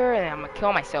land here and I'm gonna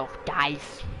kill myself,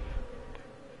 guys.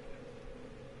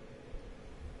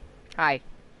 Hi.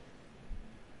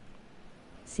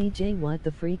 CJ, what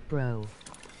the freak, bro?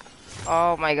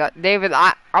 Oh my god. David,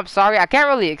 I'm sorry, I can't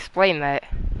really explain that.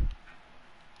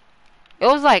 It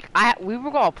was like, we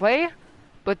were gonna play,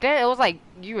 but then it was like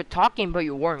you were talking but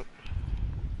you weren't.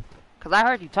 Cause I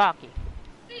heard you talking.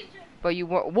 But you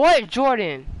weren't. What,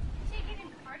 Jordan?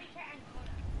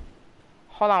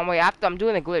 Hold on, wait, I'm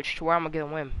doing a glitch to where I'm gonna get a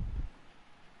win.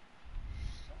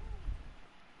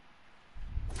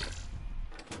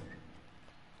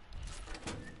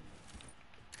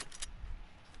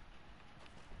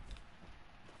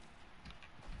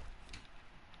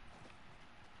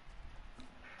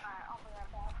 Alright, I'll be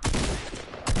right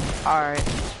back. Alright.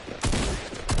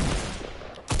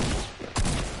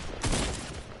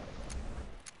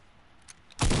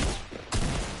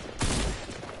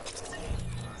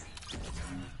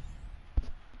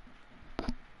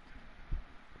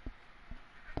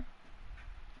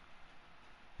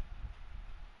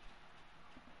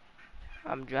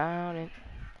 I'm drowning.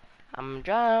 I'm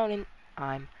drowning.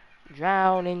 I'm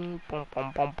drowning. Boom,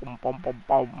 boom, boom, boom, boom, boom,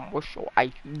 boom. What's your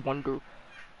I wonder?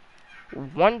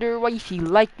 Wonder why she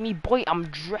like me, boy. I'm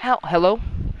drown. Hello?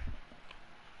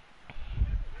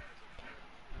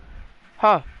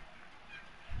 Huh?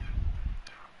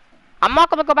 I'm not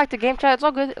gonna go back to game chat. It's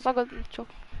all good. It's all good. Chill.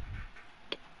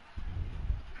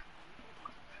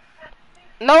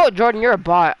 No, Jordan, you're a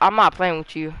bot. I'm not playing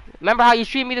with you. Remember how you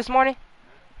treated me this morning?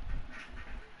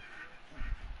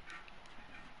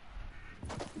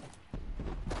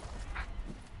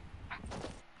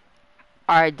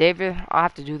 Alright, David, I'll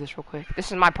have to do this real quick.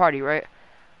 This is my party, right?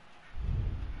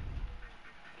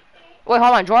 Wait,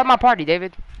 hold on. Join my party,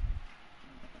 David.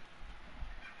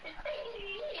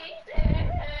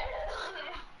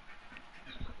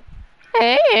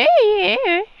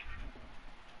 Hey.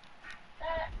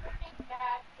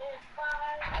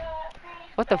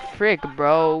 What the frick,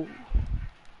 bro?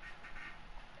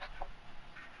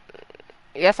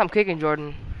 Yes, I'm kicking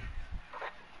Jordan.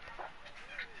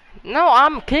 No,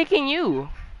 I'm kicking you.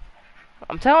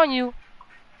 I'm telling you.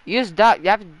 You just you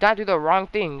have to not do the wrong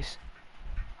things.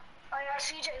 Oh yeah,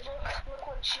 CJ, look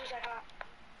what shoes I got.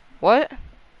 What?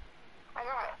 I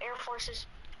got Air Forces.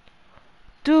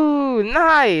 Dude,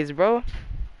 nice, bro.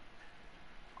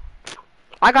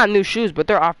 I got new shoes, but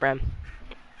they're off-brand.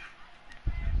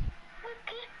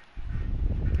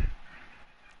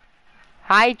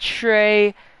 Hi,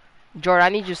 Trey. Jordan, I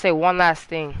need you to say one last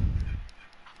thing.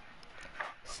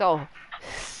 So,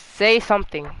 say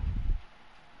something.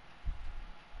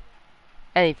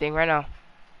 Anything right now.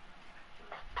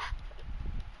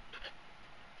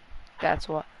 That's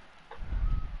what.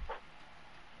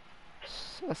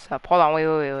 What's up? Hold on, wait.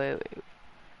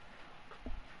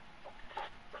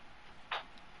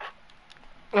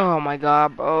 Oh my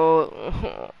god,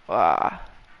 bro.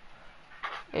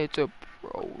 It's a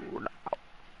pro now.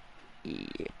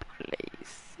 Yeah,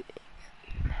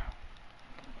 placing.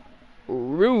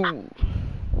 Rude.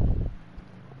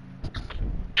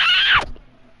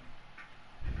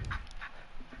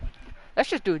 Let's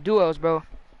just do duos, bro.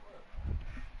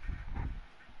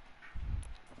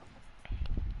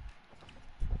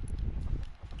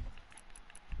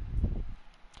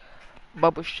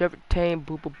 Bubble 17,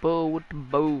 boo boo boo with the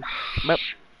boo.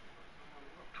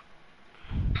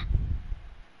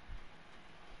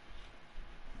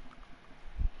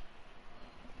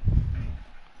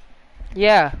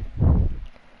 Yeah.